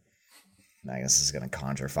lame. Magnus is going to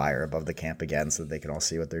conjure fire above the camp again so that they can all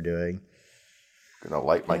see what they're doing. Gonna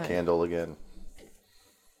light my Yeah. candle again.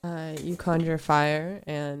 You conjure fire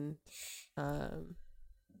and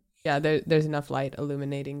there's enough light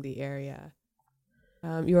illuminating the area.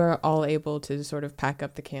 You are all able to sort of pack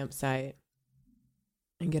up the campsite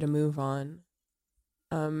and get a move on.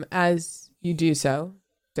 As you do so,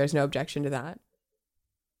 there's no objection to that.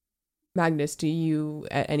 Magnus, do you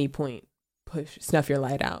at any point snuff your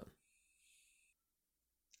light out?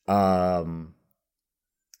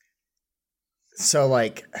 So,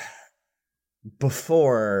 like,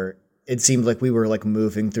 before, it seemed like we were, like,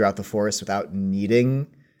 moving throughout the forest without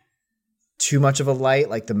needing too much of a light.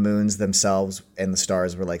 Like, the moons themselves and the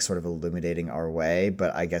stars were, like, sort of illuminating our way.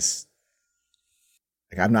 But I guess,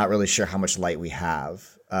 like, I'm not really sure how much light we have.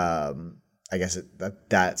 I guess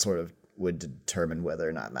that sort of would determine whether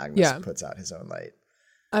or not Magnus puts out his own light.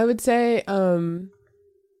 I would say,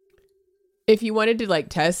 if you wanted to, like,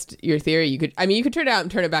 test your theory, you could turn it out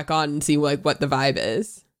and turn it back on and see, like, what the vibe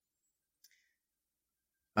is.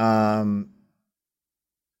 Yeah,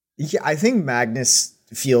 I think Magnus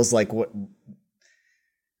feels like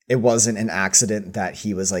it wasn't an accident that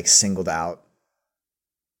he was like singled out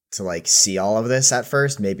to like see all of this at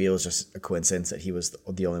first. Maybe it was just a coincidence that he was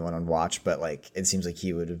the only one on watch, but like it seems like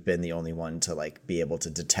he would have been the only one to like be able to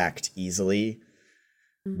detect easily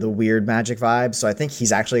the weird magic vibe. So I think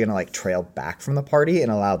he's actually going to like trail back from the party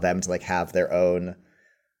and allow them to like have their own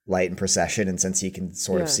light and procession. And since he can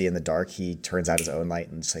sort of see in the dark, he turns out his own light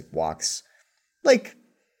and just like walks like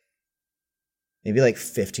maybe like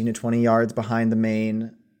 15 to 20 yards behind the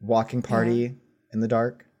main walking party in the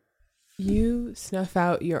dark. You snuff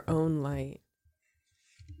out your own light.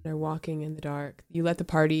 They're walking in the dark. You let the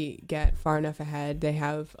party get far enough ahead. They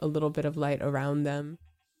have a little bit of light around them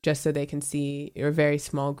just so they can see. You're a very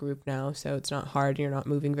small group now, so it's not hard. You're not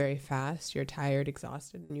moving very fast. You're tired,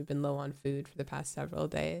 exhausted, and you've been low on food for the past several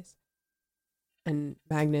days. And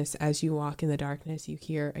Magnus, as you walk in the darkness, you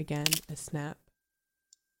hear again a snap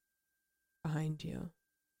behind you.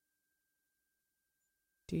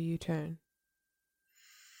 Do you turn?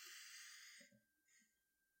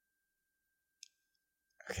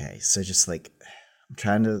 Okay, so just like, I'm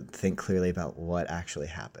trying to think clearly about what actually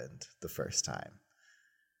happened the first time.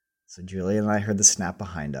 So Julian and I heard the snap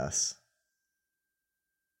behind us.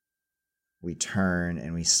 We turn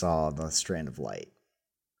and we saw the strand of light.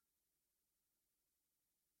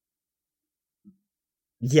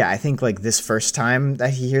 Yeah, I think like this first time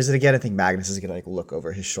that he hears it again, I think Magnus is gonna like look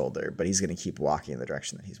over his shoulder, but he's gonna keep walking in the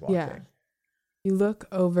direction that he's walking. Yeah. You look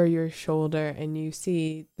over your shoulder and you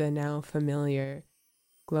see the now familiar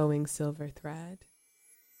glowing silver thread.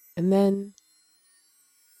 And then,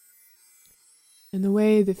 in the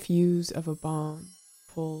way the fuse of a bomb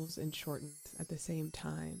pulls and shortens at the same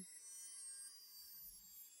time,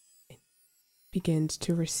 it begins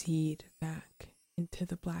to recede back into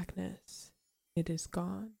the blackness. It is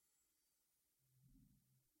gone.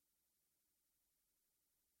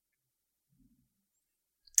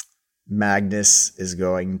 Magnus is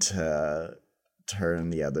going to turn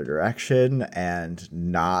the other direction and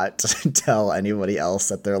not tell anybody else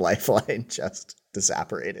that their lifeline just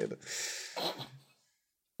disapparated.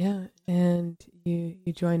 Yeah, and you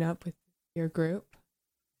join up with your group.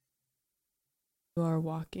 You are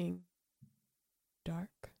walking dark.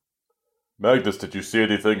 Magnus, did you see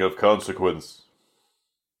anything of consequence?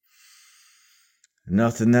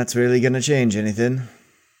 Nothing that's really gonna change anything.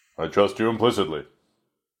 I trust you implicitly.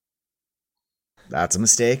 That's a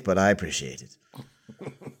mistake, but I appreciate it.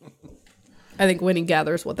 I think Winnie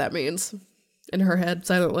gathers what that means in her head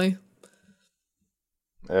silently.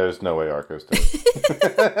 There's no way Arco's doing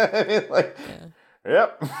it. Like,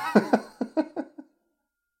 yep.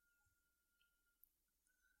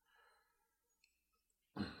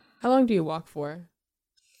 How long do you walk for?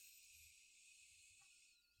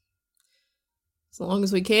 As long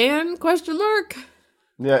as we can? Question mark.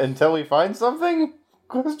 Yeah, until we find something?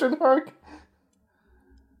 Question mark.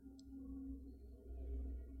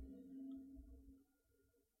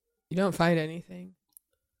 You don't find anything.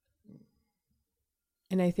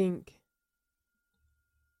 And I think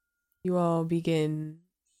you all begin...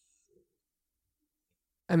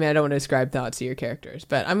 I mean, I don't want to describe thoughts to your characters,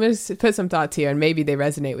 but I'm going to put some thoughts here and maybe they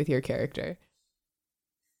resonate with your character.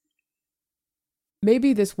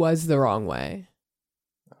 Maybe this was the wrong way.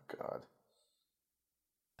 Oh, God.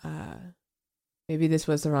 Maybe this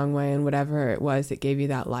was the wrong way, and whatever it was that gave you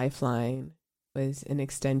that lifeline was an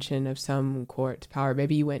extension of some court power.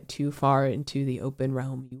 Maybe you went too far into the open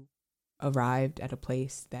realm. You arrived at a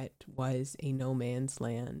place that was a no man's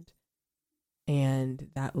land. And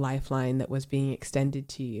that lifeline that was being extended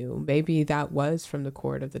to you, maybe that was from the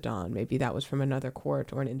court of the dawn. Maybe that was from another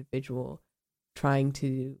court or an individual trying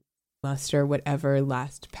to muster whatever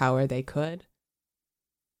last power they could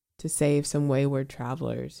to save some wayward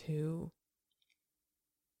travelers who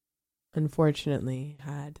unfortunately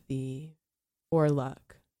had the poor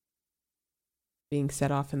luck being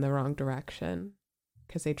set off in the wrong direction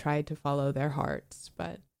because they tried to follow their hearts,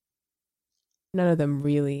 but none of them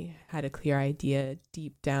really had a clear idea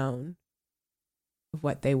deep down of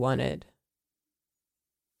what they wanted.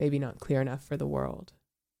 Maybe not clear enough for the world.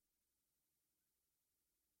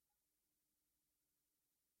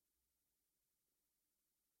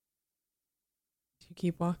 Do you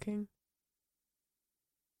keep walking?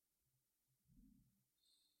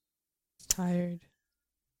 It's tired.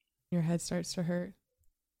 Your head starts to hurt.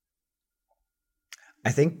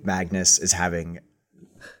 I think Magnus is having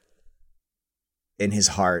in his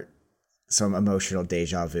heart some emotional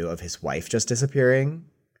deja vu of his wife just disappearing,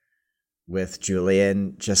 with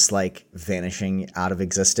Julian just like vanishing out of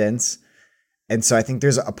existence. And so I think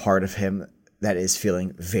there's a part of him that is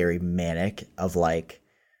feeling very manic of like,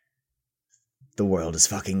 the world is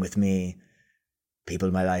fucking with me. people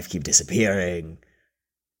in my life keep disappearing.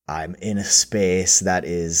 I'm in a space that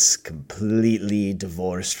is completely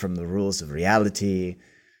divorced from the rules of reality.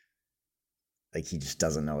 Like, he just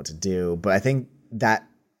doesn't know what to do. But I think that,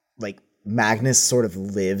 like, Magnus sort of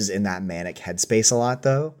lives in that manic headspace a lot,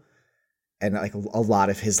 though. And, like, a lot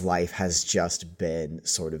of his life has just been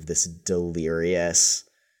sort of this delirious,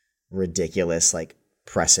 ridiculous, like,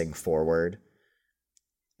 pressing forward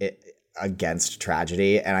against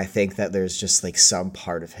tragedy. And I think that there's just, like, some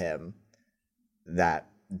part of him that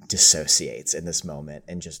dissociates in this moment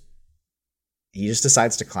and he just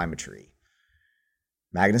decides to climb a tree.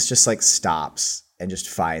 Magnus just, like, stops and just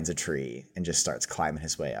finds a tree and just starts climbing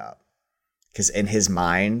his way up. Because in his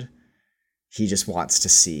mind, he just wants to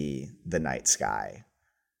see the night sky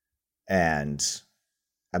and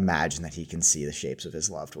imagine that he can see the shapes of his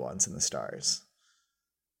loved ones and the stars.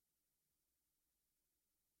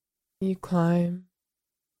 You climb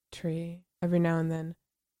a tree. Every now and then,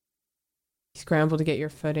 you scramble to get your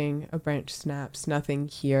footing. A branch snaps. Nothing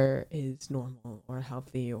here is normal or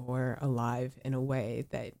healthy or alive in a way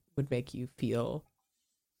that would make you feel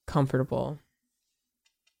comfortable.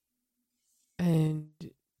 And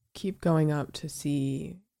keep going up to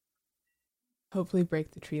see, hopefully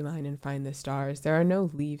break the tree line and find the stars. There are no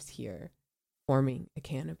leaves here forming a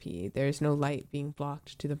canopy. There's no light being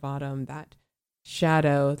blocked to the bottom. That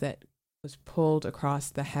shadow that was pulled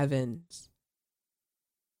across the heavens,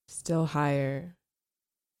 still higher,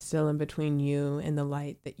 still in between you and the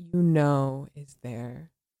light that you know is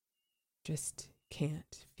there. Just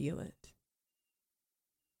can't feel it.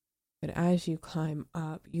 But as you climb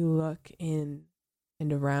up, you look in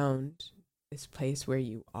and around this place where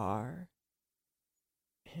you are,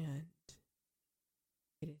 and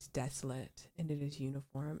it is desolate and it is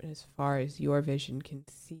uniform, and as far as your vision can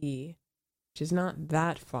see, which is not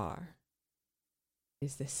that far,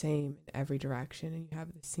 is the same in every direction, and you have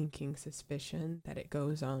the sinking suspicion that it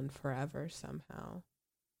goes on forever somehow.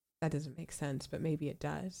 That doesn't make sense, but maybe it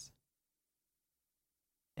does.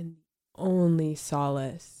 And the only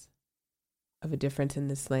solace of a difference in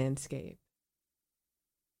this landscape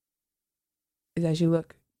is as you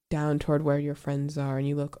look down toward where your friends are and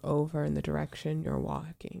you look over in the direction you're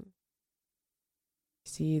walking.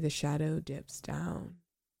 See the shadow dips down.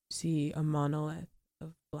 See a monolith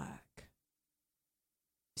of black.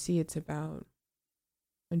 See it's about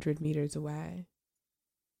 100 meters away.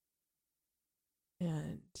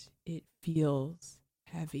 And it feels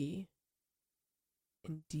heavy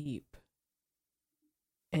and deep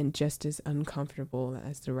and just as uncomfortable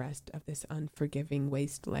as the rest of this unforgiving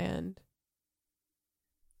wasteland.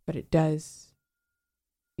 But it does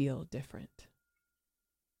feel different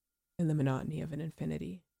in the monotony of an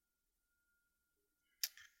infinity.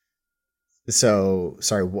 So,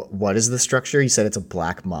 sorry, what is the structure? You said it's a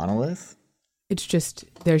black monolith?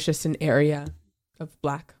 There's just an area of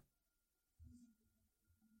black.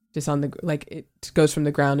 Just on the, like, it goes from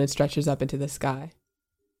the ground and stretches up into the sky.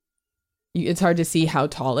 It's hard to see how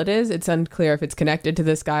tall it is. It's unclear if it's connected to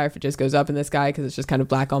the sky or if it just goes up in the sky because it's just kind of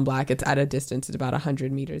black on black. It's at a distance. It's about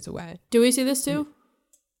 100 meters away. Do we see this too?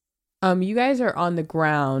 You guys are on the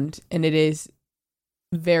ground and it is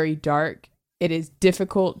very dark. It is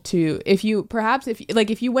difficult to, if you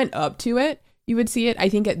went up to it, you would see it. I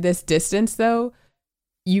think at this distance though,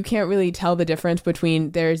 you can't really tell the difference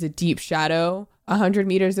between there's a deep shadow 100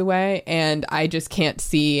 meters away and I just can't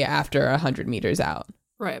see after 100 meters out.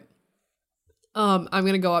 Right. I'm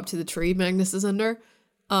gonna go up to the tree Magnus is under.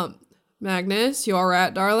 Magnus, you all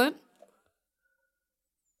right, darling?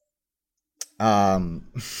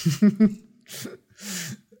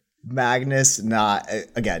 Magnus, not,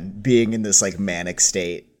 again, being in this, like, manic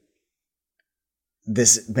state,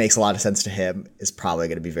 this makes a lot of sense to him, is probably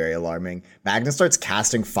going to be very alarming. Magnus starts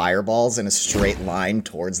casting fireballs in a straight line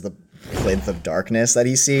towards the plinth of darkness that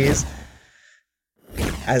he sees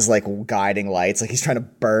as, like, guiding lights. Like, he's trying to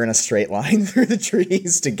burn a straight line through the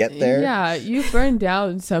trees to get there. Yeah, you burned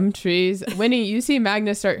down some trees. Winnie, you see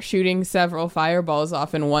Magnus start shooting several fireballs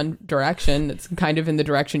off in one direction. It's kind of in the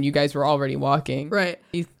direction you guys were already walking. Right.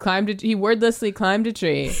 He wordlessly climbed a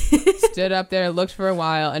tree, stood up there, looked for a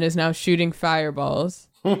while, and is now shooting fireballs.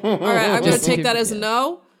 All right, I'm going to take that as a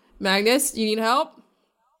no. Magnus, you need help?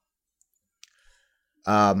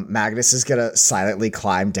 Magnus is going to silently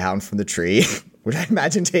climb down from the tree, which I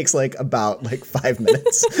imagine takes about 5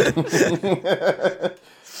 minutes.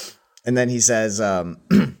 And then he says,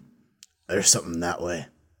 there's something that way.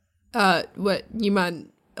 What, you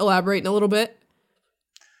mind elaborating a little bit?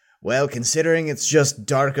 Well, considering it's just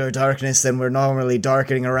darker darkness than we're normally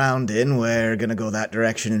darkening around in, we're gonna go that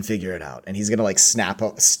direction and figure it out. And he's gonna snap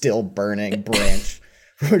a still burning branch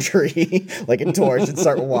from a tree, like a torch, and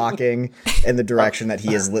start walking in the direction that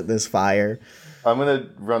he has lit this fire. I'm gonna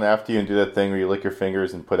run after you and do that thing where you lick your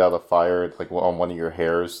fingers and put out a fire, like on one of your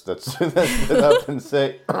hairs. That's up and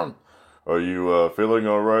say, "Are you feeling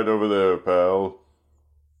all right over there, pal?"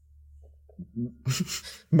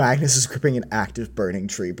 Magnus is gripping an active burning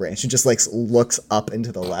tree branch and just like looks up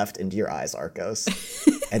into the left into your eyes, Arcos,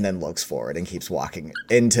 and then looks forward and keeps walking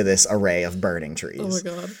into this array of burning trees. Oh my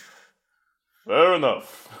god. Fair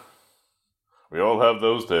enough. We all have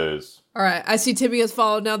those days. All right, I see Timmy has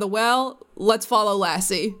followed down the well. Let's follow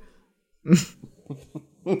Lassie.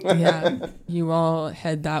 Yeah, you all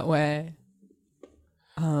head that way.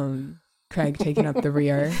 Craig taking up the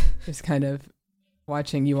rear, just kind of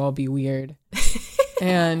watching you all be weird.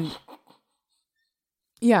 And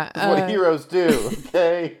yeah, That's what heroes do,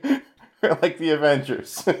 okay? We're like the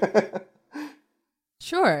Avengers.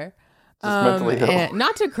 Sure. Mentally ill. And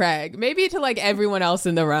not to Craig, maybe to like everyone else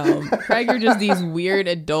in the realm. Craig are just these weird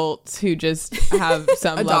adults who just have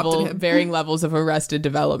varying levels of arrested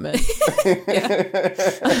development.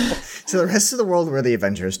 So the rest of the world were the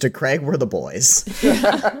Avengers. To Craig, we're the boys.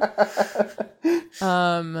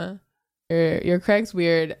 You're Craig's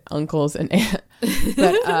weird uncles and aunt.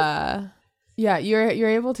 But yeah, you're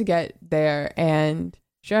able to get there, and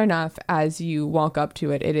sure enough, as you walk up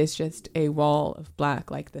to it, it is just a wall of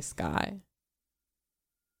black like the sky.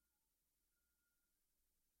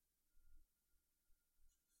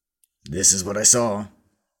 This is what I saw.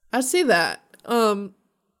 I see that.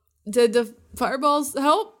 Did the fireballs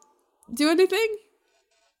help? Do anything?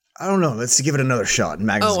 I don't know. Let's give it another shot. And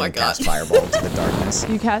Magnus is going to cast Fireball into the darkness.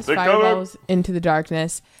 You cast Take fireballs into the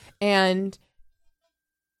darkness, and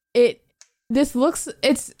it's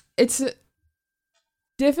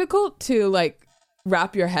difficult to like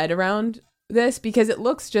wrap your head around this because it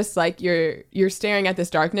looks just like you're staring at this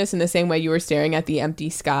darkness in the same way you were staring at the empty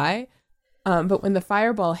sky. But when the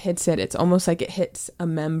fireball hits it, it's almost like it hits a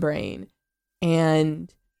membrane.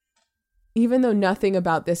 And even though nothing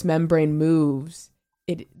about this membrane moves,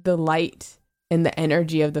 the light and the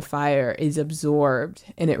energy of the fire is absorbed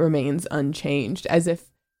and it remains unchanged, as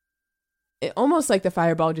if almost like the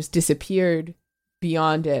fireball just disappeared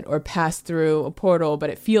beyond it or passed through a portal, but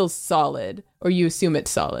it feels solid, or you assume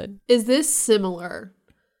it's solid. Is this similar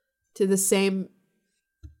to the same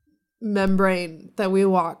membrane that we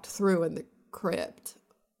walked through in the crypt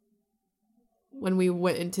when we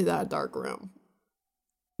went into that dark room?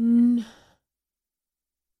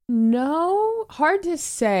 No, hard to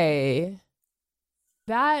say.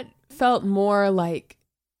 That felt more like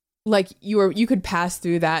you could pass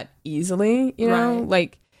through that easily, you know? Right.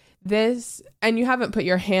 Like this, and you haven't put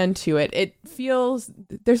your hand to it. It feels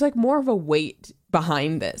there's like more of a weight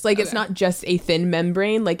behind this. Like it's not just a thin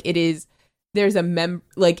membrane, like it is there's a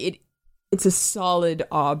it's a solid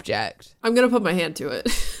object. I'm going to put my hand to it.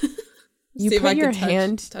 You put your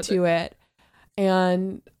hand to it,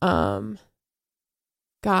 and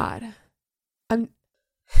God,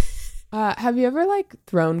 have you ever like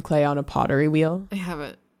thrown clay on a pottery wheel? I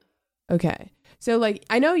haven't. Okay, so like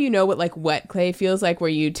I know you know what like wet clay feels like, where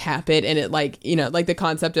you tap it and it like, you know, like the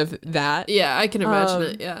concept of that. Yeah, I can imagine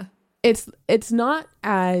it. Yeah, it's not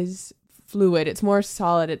as fluid. It's more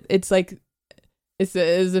solid. It's like it's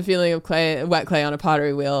the feeling of wet clay on a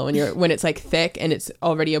pottery wheel when it's like thick and it's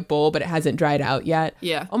already a bowl but it hasn't dried out yet.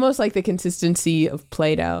 Yeah, almost like the consistency of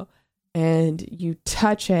Play-Doh. And you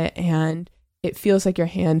touch it and it feels like your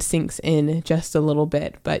hand sinks in just a little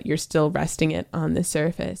bit, but you're still resting it on the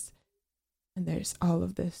surface. And there's all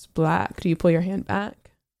of this black. Do you pull your hand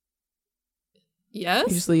back? Yes.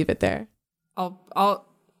 You just leave it there. I'll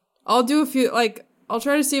do a few, like, I'll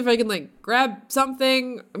try to see if I can like grab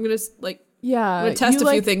something. I'm gonna test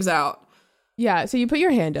a few things out. Yeah, so you put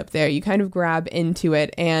your hand up there, you kind of grab into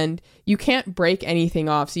it, and you can't break anything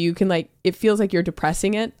off. So you can like, it feels like you're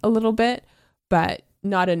depressing it a little bit, but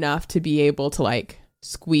not enough to be able to like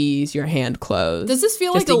squeeze your hand closed. Does this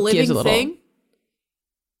feel like a living thing?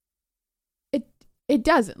 It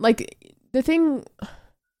doesn't. Like the thing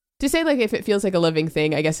to say, like if it feels like a living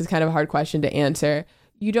thing, I guess is kind of a hard question to answer.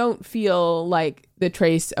 You don't feel like the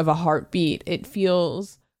trace of a heartbeat. It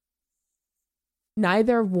feels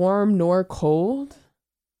neither warm nor cold.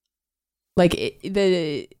 Like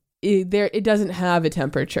it doesn't have a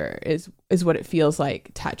temperature is what it feels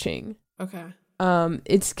like touching. Okay.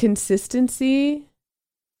 Its consistency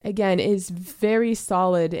again is very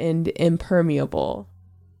solid and impermeable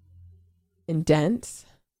and dense.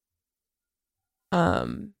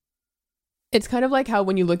 It's kind of like how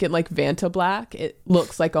when you look at like Vanta Black, it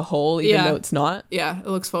looks like a hole even though it's not. Yeah, it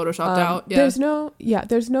looks photoshopped out. Yeah.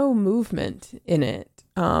 There's no movement in it.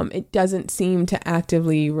 it doesn't seem to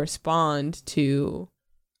actively respond to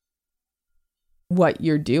what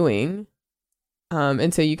you're doing.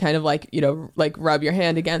 And so you kind of like, like rub your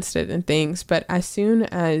hand against it and things. But as soon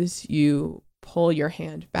as you pull your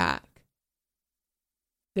hand back,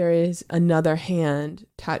 there is another hand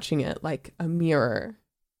touching it like a mirror.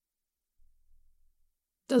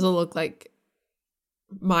 Does it look like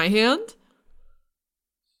my hand?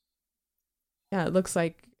 Yeah, it looks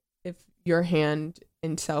like if your hand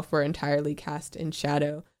itself were entirely cast in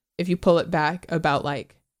shadow. If you pull it back about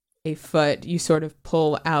like a foot, you sort of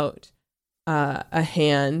pull out a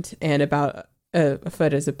hand, and about a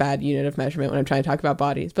foot is a bad unit of measurement when I'm trying to talk about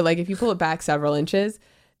bodies. But like if you pull it back several inches,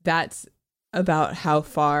 that's about how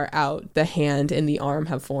far out the hand and the arm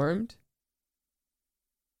have formed.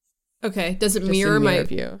 Okay. Does it Just mirror in my mirror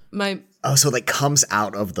view. my? Oh, so it like comes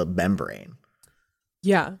out of the membrane.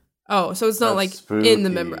 Yeah. Oh, so it's not That's like in the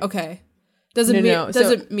spooky. member. Okay. Does it No. does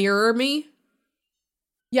So- it mirror me?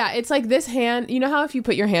 Yeah, it's like this hand. You know how if you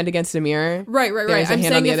put your hand against a mirror? Right. There's a I'm hand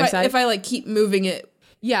on saying the other side? if I like keep moving it.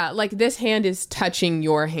 Yeah, like this hand is touching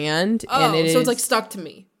your hand. Oh, and so it's like stuck to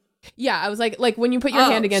me. Yeah, I was like when you put your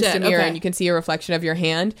Oh, hand against shit, a mirror okay. and you can see a reflection of your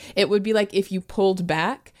hand, it would be like if you pulled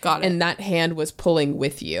back Got it. and that hand was pulling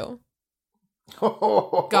with you.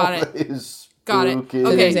 Got it. That is Got it. spooky. So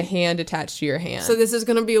Okay. there's a hand attached to your hand. So this is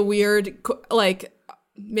gonna be a weird, like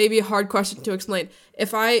maybe a hard question to explain.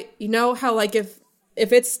 If I, you know how like if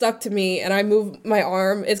it's stuck to me and I move my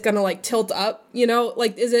arm, it's gonna like tilt up. You know,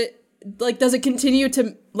 like is it like does it continue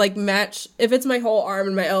to like match if it's my whole arm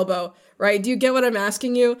and my elbow? Right? Do you get what I'm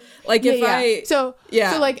asking you? Like if I So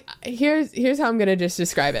Yeah. like here's how I'm gonna just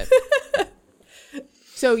describe it.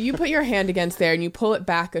 So you put your hand against there and you pull it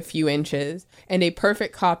back a few inches, and a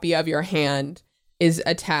perfect copy of your hand is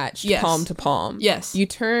attached Yes. palm to palm. Yes. You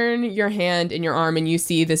turn your hand and your arm and you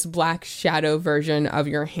see this black shadow version of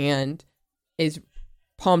your hand is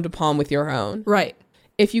palm to palm with your own. right.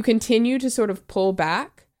 If you continue to sort of pull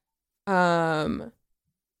back, like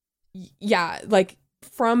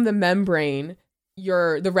from the membrane,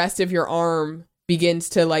 the rest of your arm begins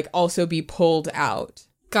to like also be pulled out.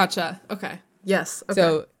 Gotcha. Okay. Yes. Okay.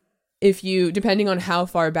 So if you, depending on how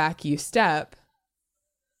far back you step,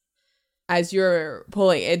 as you're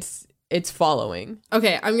pulling, it's following.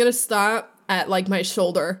 Okay, I'm gonna stop at like my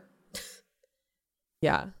shoulder.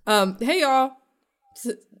 Yeah. Hey y'all.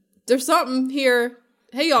 There's something here.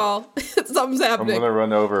 Hey y'all. Something's I'm happening. gonna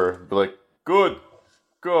run over and be like, good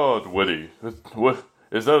God, Woody. What?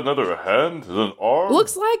 Is that another hand? Is it an arm?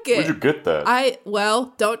 Looks like it. Where'd you get that?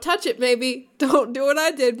 Don't touch it, baby. Don't do what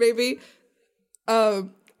I did, baby.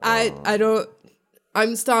 I don't.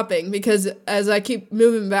 I'm stopping because as I keep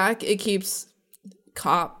moving back, it keeps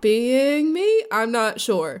copying me. I'm not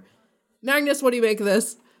sure. Magnus, what do you make of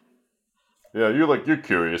this? Yeah, you're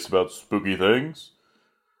curious about spooky things.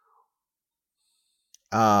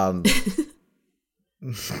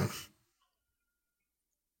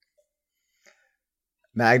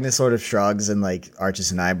 Magnus sort of shrugs and like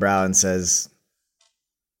arches an eyebrow and says,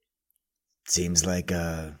 "Seems like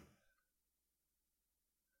a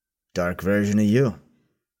dark version of you.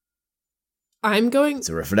 I'm going It's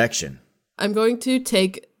a reflection." to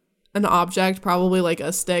take an object, probably like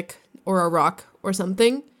a stick or a rock or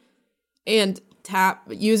something, and tap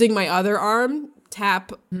using my other arm,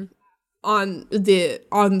 tap on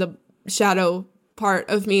the shadow part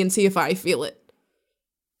of me and see if I feel it.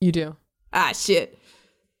 You do. Ah, shit.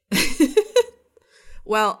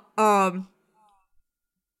 Well,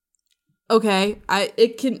 okay,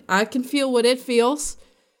 I can feel what it feels.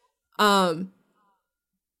 I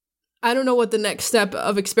don't know what the next step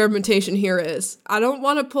of experimentation here is. I don't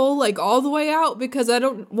want to pull like all the way out because I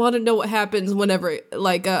don't want to know what happens whenever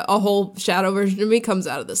like a whole shadow version of me comes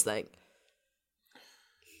out of this thing.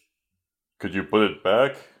 Could you put it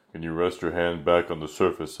back? Can you rest your hand back on the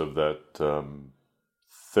surface of that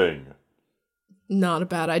thing? Not a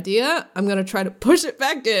bad idea. I'm gonna try to push it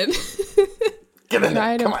back in. Get in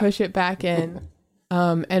Try there! to push it back in.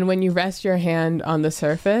 And when you rest your hand on the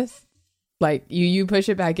surface, like you push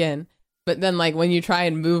it back in, but then like when you try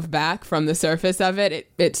and move back from the surface of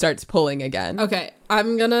it, it starts pulling again. Okay,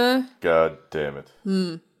 I'm gonna God damn it!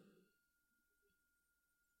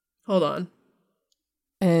 hold on.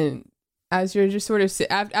 And as you're just sort of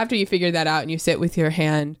after you figure that out and you sit with your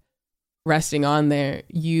hand resting on there,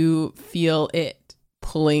 you feel it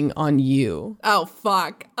pulling on you. Oh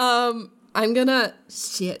fuck. I'm gonna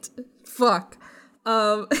shit. Fuck.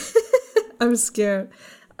 I'm scared.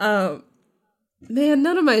 Man,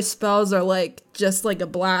 none of my spells are like just like a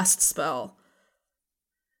blast spell.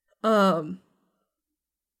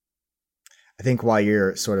 I I think while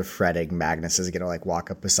you're sort of fretting, Magnus is gonna like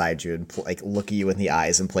walk up beside you and like look at you in the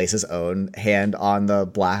eyes and place his own hand on the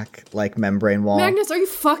black like membrane wall. Magnus, are you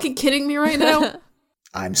fucking kidding me right now?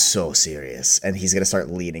 I'm so serious. And he's gonna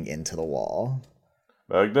start leaning into the wall.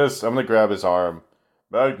 Magnus, I'm gonna grab his arm.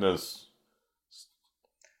 Magnus,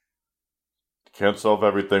 can't solve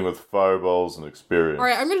everything with fireballs and experience. All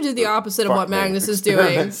right, I'm gonna do the opposite of what Fucking Magnus is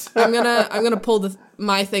doing. experiments. I'm gonna pull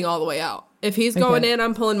my thing all the way out. If he's going in,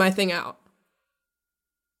 I'm pulling my thing out.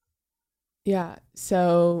 Yeah.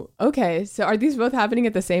 So, okay. So are these both happening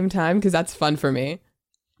at the same time? Because that's fun for me.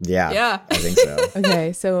 Yeah. I think so.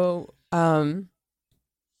 Okay. So,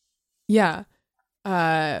 yeah.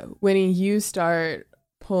 When you start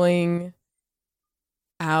pulling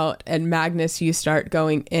out and Magnus, you start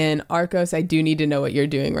going in. Arcos, I do need to know what you're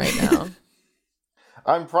doing right now.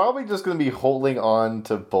 I'm probably just going to be holding on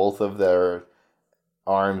to both of their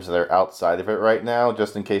arms that are outside of it right now,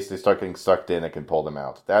 just in case they start getting sucked in, I can pull them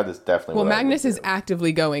out. That is definitely well, what Magnus I would is do.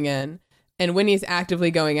 actively going in, and Winnie's actively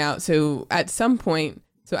going out. So at some point,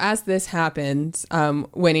 so as this happens,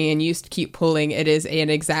 Winnie, and you keep pulling, it is an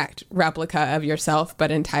exact replica of yourself, but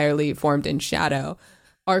entirely formed in shadow.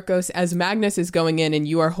 Arcos, as Magnus is going in and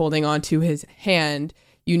you are holding on to his hand,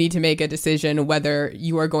 you need to make a decision whether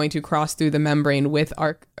you are going to cross through the membrane with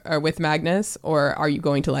Magnus, or are you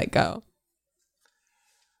going to let go?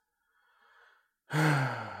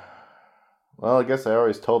 Well, I guess I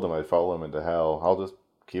always told him I'd follow him into hell. I'll just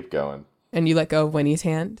keep going. And you let go of Winnie's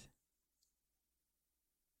hand?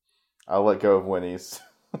 I'll let go of Winnie's.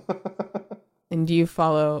 And you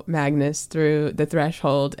follow Magnus through the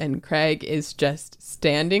threshold, and Craig is just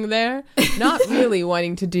standing there, not really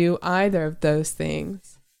wanting to do either of those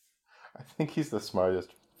things. I think he's the smartest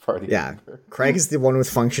party member. Craig is the one with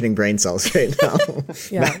functioning brain cells right now.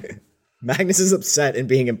 Yeah. Magnus is upset and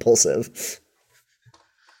being impulsive.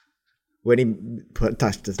 Winnie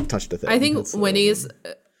touched the thing. I think That's, Winnie's,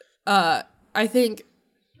 I think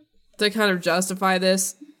to kind of justify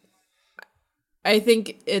this, I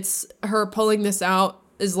think it's her pulling this out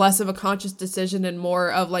is less of a conscious decision and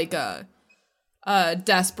more of like a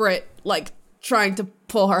desperate, like trying to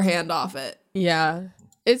pull her hand off it. Yeah.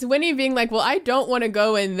 It's Winnie being like, well, I don't want to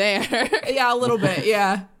go in there. Yeah, a little bit.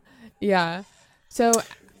 Yeah. Yeah. So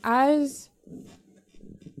as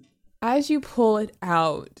you pull it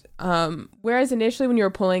out, whereas initially when you were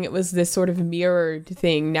pulling, it was this sort of mirrored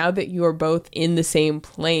thing. Now that you are both in the same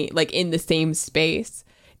plane, like in the same space,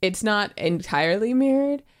 it's not entirely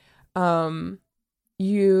mirrored.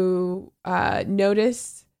 You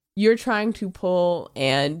notice you're trying to pull,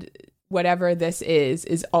 and whatever this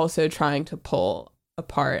is also trying to pull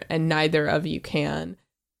apart, and neither of you can.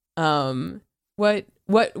 What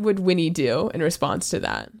would Winnie do in response to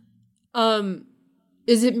that?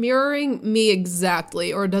 Is it mirroring me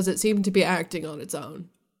exactly, or does it seem to be acting on its own?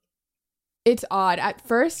 It's odd. At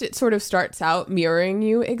first, it sort of starts out mirroring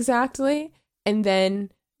you exactly, and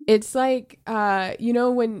then it's like,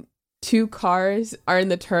 when two cars are in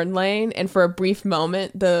the turn lane, and for a brief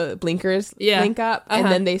moment, the blinkers link up, and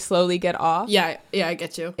then they slowly get off. Yeah, I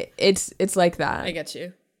get you. It's like that. I get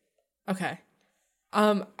you. Okay.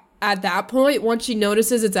 At that point, once she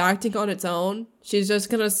notices it's acting on its own, she's just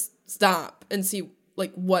gonna stop and see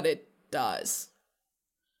like what it does.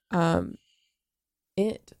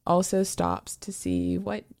 It also stops to see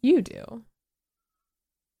what you do.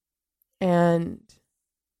 And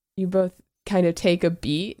you both kind of take a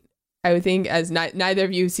beat. I would think as neither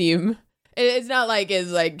of you seem... It's not like it's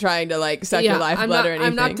like trying to like suck your lifeblood or anything.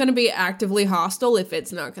 I'm not going to be actively hostile if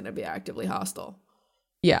it's not going to be actively hostile.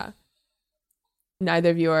 Yeah. Neither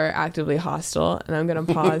of you are actively hostile. And I'm going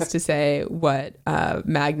to pause to say what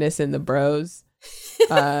Magnus and the bros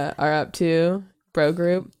are up to. Bro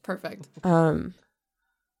group. Perfect.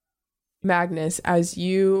 Magnus, as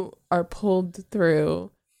you are pulled through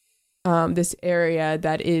this area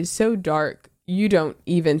that is so dark, you don't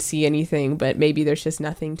even see anything, but maybe there's just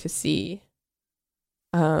nothing to see.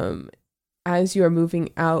 As you are moving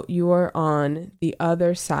out, you are on the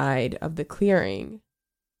other side of the clearing,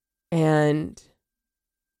 and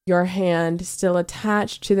your hand still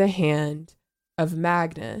attached to the hand of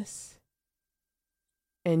Magnus,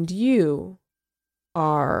 and you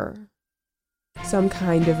are some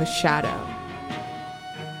kind of a shadow.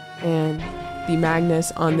 And the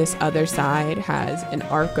Magnus on this other side has an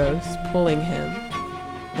Arcos pulling him.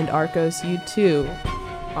 And Arcos, you too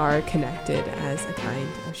are connected as a kind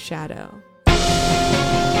of shadow.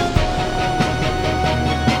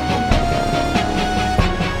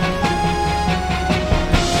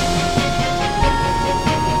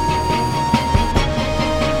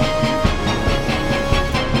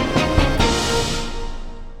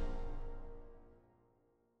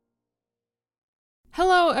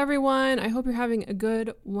 Hello, everyone. I hope you're having a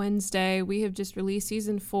good Wednesday. We have just released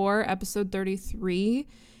season 4, episode 33.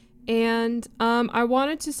 And I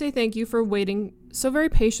wanted to say thank you for waiting so very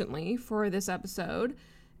patiently for this episode.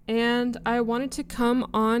 And I wanted to come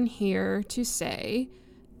on here to say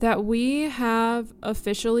that we have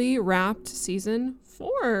officially wrapped season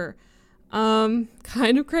 4.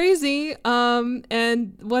 Kind of crazy.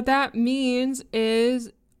 And what that means is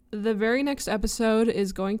the very next episode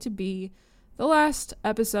is going to be the last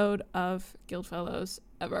episode of Guildfellows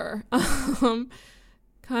ever.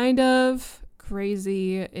 Kind of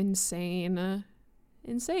crazy, insane.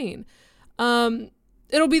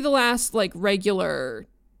 It'll be the last, like, regular,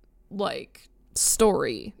 like,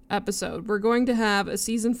 story episode. We're going to have a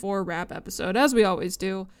season 4 wrap episode, as we always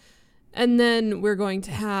do. And then we're going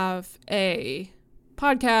to have a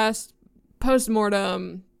podcast,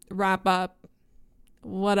 post-mortem, wrap up,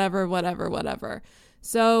 whatever.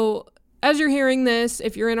 So as you're hearing this,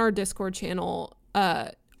 if you're in our Discord channel,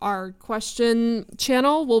 our question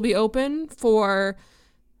channel will be open for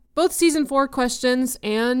both season 4 questions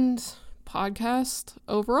and podcast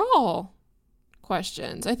overall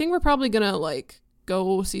questions. I think we're probably gonna like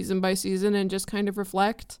go season by season and just kind of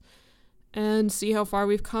reflect and see how far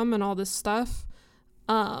we've come and all this stuff.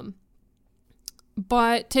 But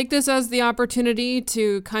take this as the opportunity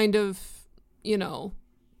to kind of, you know,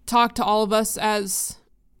 talk to all of us as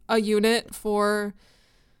a unit for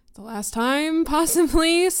the last time,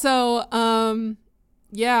 possibly. So,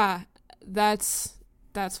 yeah, that's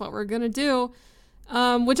what we're gonna do.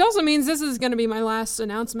 Which also means this is gonna be my last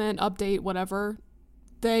announcement, update, whatever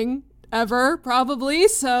thing ever, probably.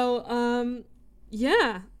 So,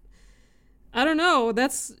 yeah. I don't know.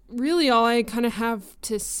 That's really all I kind of have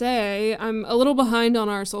to say. I'm a little behind on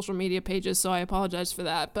our social media pages, so I apologize for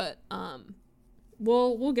that. But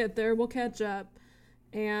we'll get there. We'll catch up.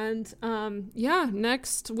 And yeah,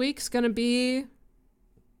 next week's gonna be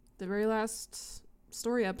the very last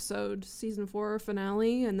story episode, season 4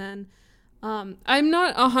 finale, and then I'm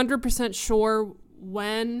not 100% sure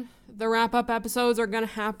when the wrap-up episodes are gonna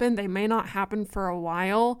happen. They may not happen for a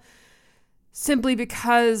while, simply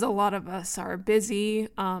because a lot of us are busy,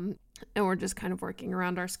 and we're just kind of working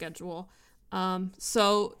around our schedule.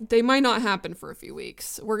 So they might not happen for a few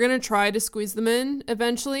weeks. We're gonna try to squeeze them in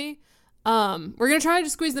eventually. We're going to try to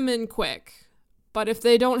squeeze them in quick, but if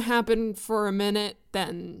they don't happen for a minute,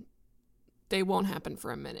 then they won't happen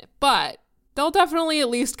for a minute, but they'll definitely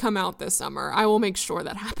at least come out this summer. I will make sure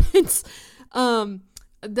that happens.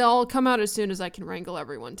 They'll come out as soon as I can wrangle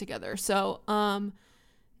everyone together. So,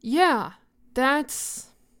 yeah,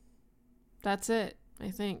 that's it.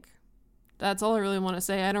 I think that's all I really want to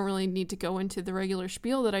say. I don't really need to go into the regular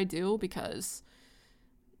spiel that I do because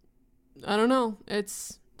I don't know.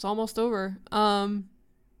 It's almost over.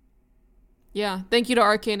 Yeah, thank you to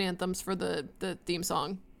Arcane Anthems for the theme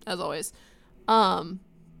song, as always. And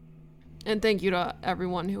thank you to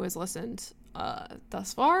everyone who has listened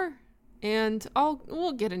thus far. And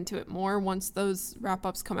we'll get into it more once those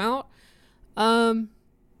wrap-ups come out.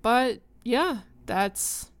 But yeah,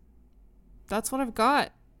 that's what I've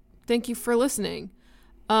got. Thank you for listening.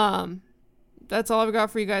 That's all I've got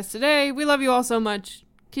for you guys today. We love you all so much.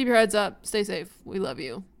 Keep your heads up. Stay safe. We love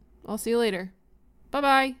you. I'll see you later.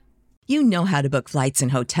 Bye-bye. You know how to book flights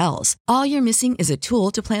and hotels. All you're missing is a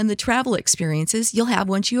tool to plan the travel experiences you'll have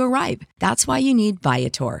once you arrive. That's why you need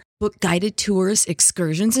Viator. Book guided tours,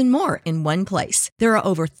 excursions, and more in one place. There are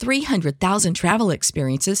over 300,000 travel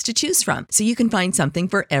experiences to choose from, so you can find something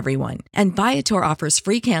for everyone. And Viator offers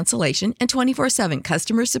free cancellation and 24/7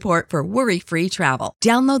 customer support for worry-free travel.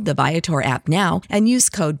 Download the Viator app now and use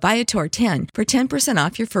code Viator10 for 10%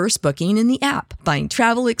 off your first booking in the app. Find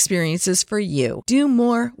travel experiences for you. Do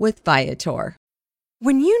more with Viator.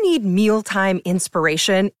 When you need mealtime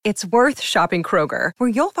inspiration, it's worth shopping Kroger, where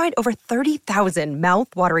you'll find over 30,000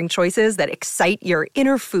 mouth-watering choices that excite your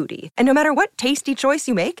inner foodie. And no matter what tasty choice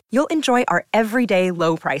you make, you'll enjoy our everyday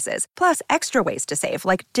low prices, plus extra ways to save,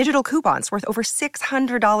 like digital coupons worth over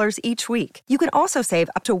 $600 each week. You can also save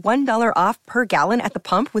up to $1 off per gallon at the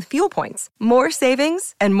pump with fuel points. More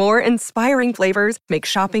savings and more inspiring flavors make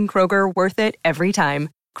shopping Kroger worth it every time.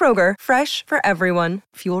 Kroger, fresh for everyone.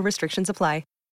 Fuel restrictions apply.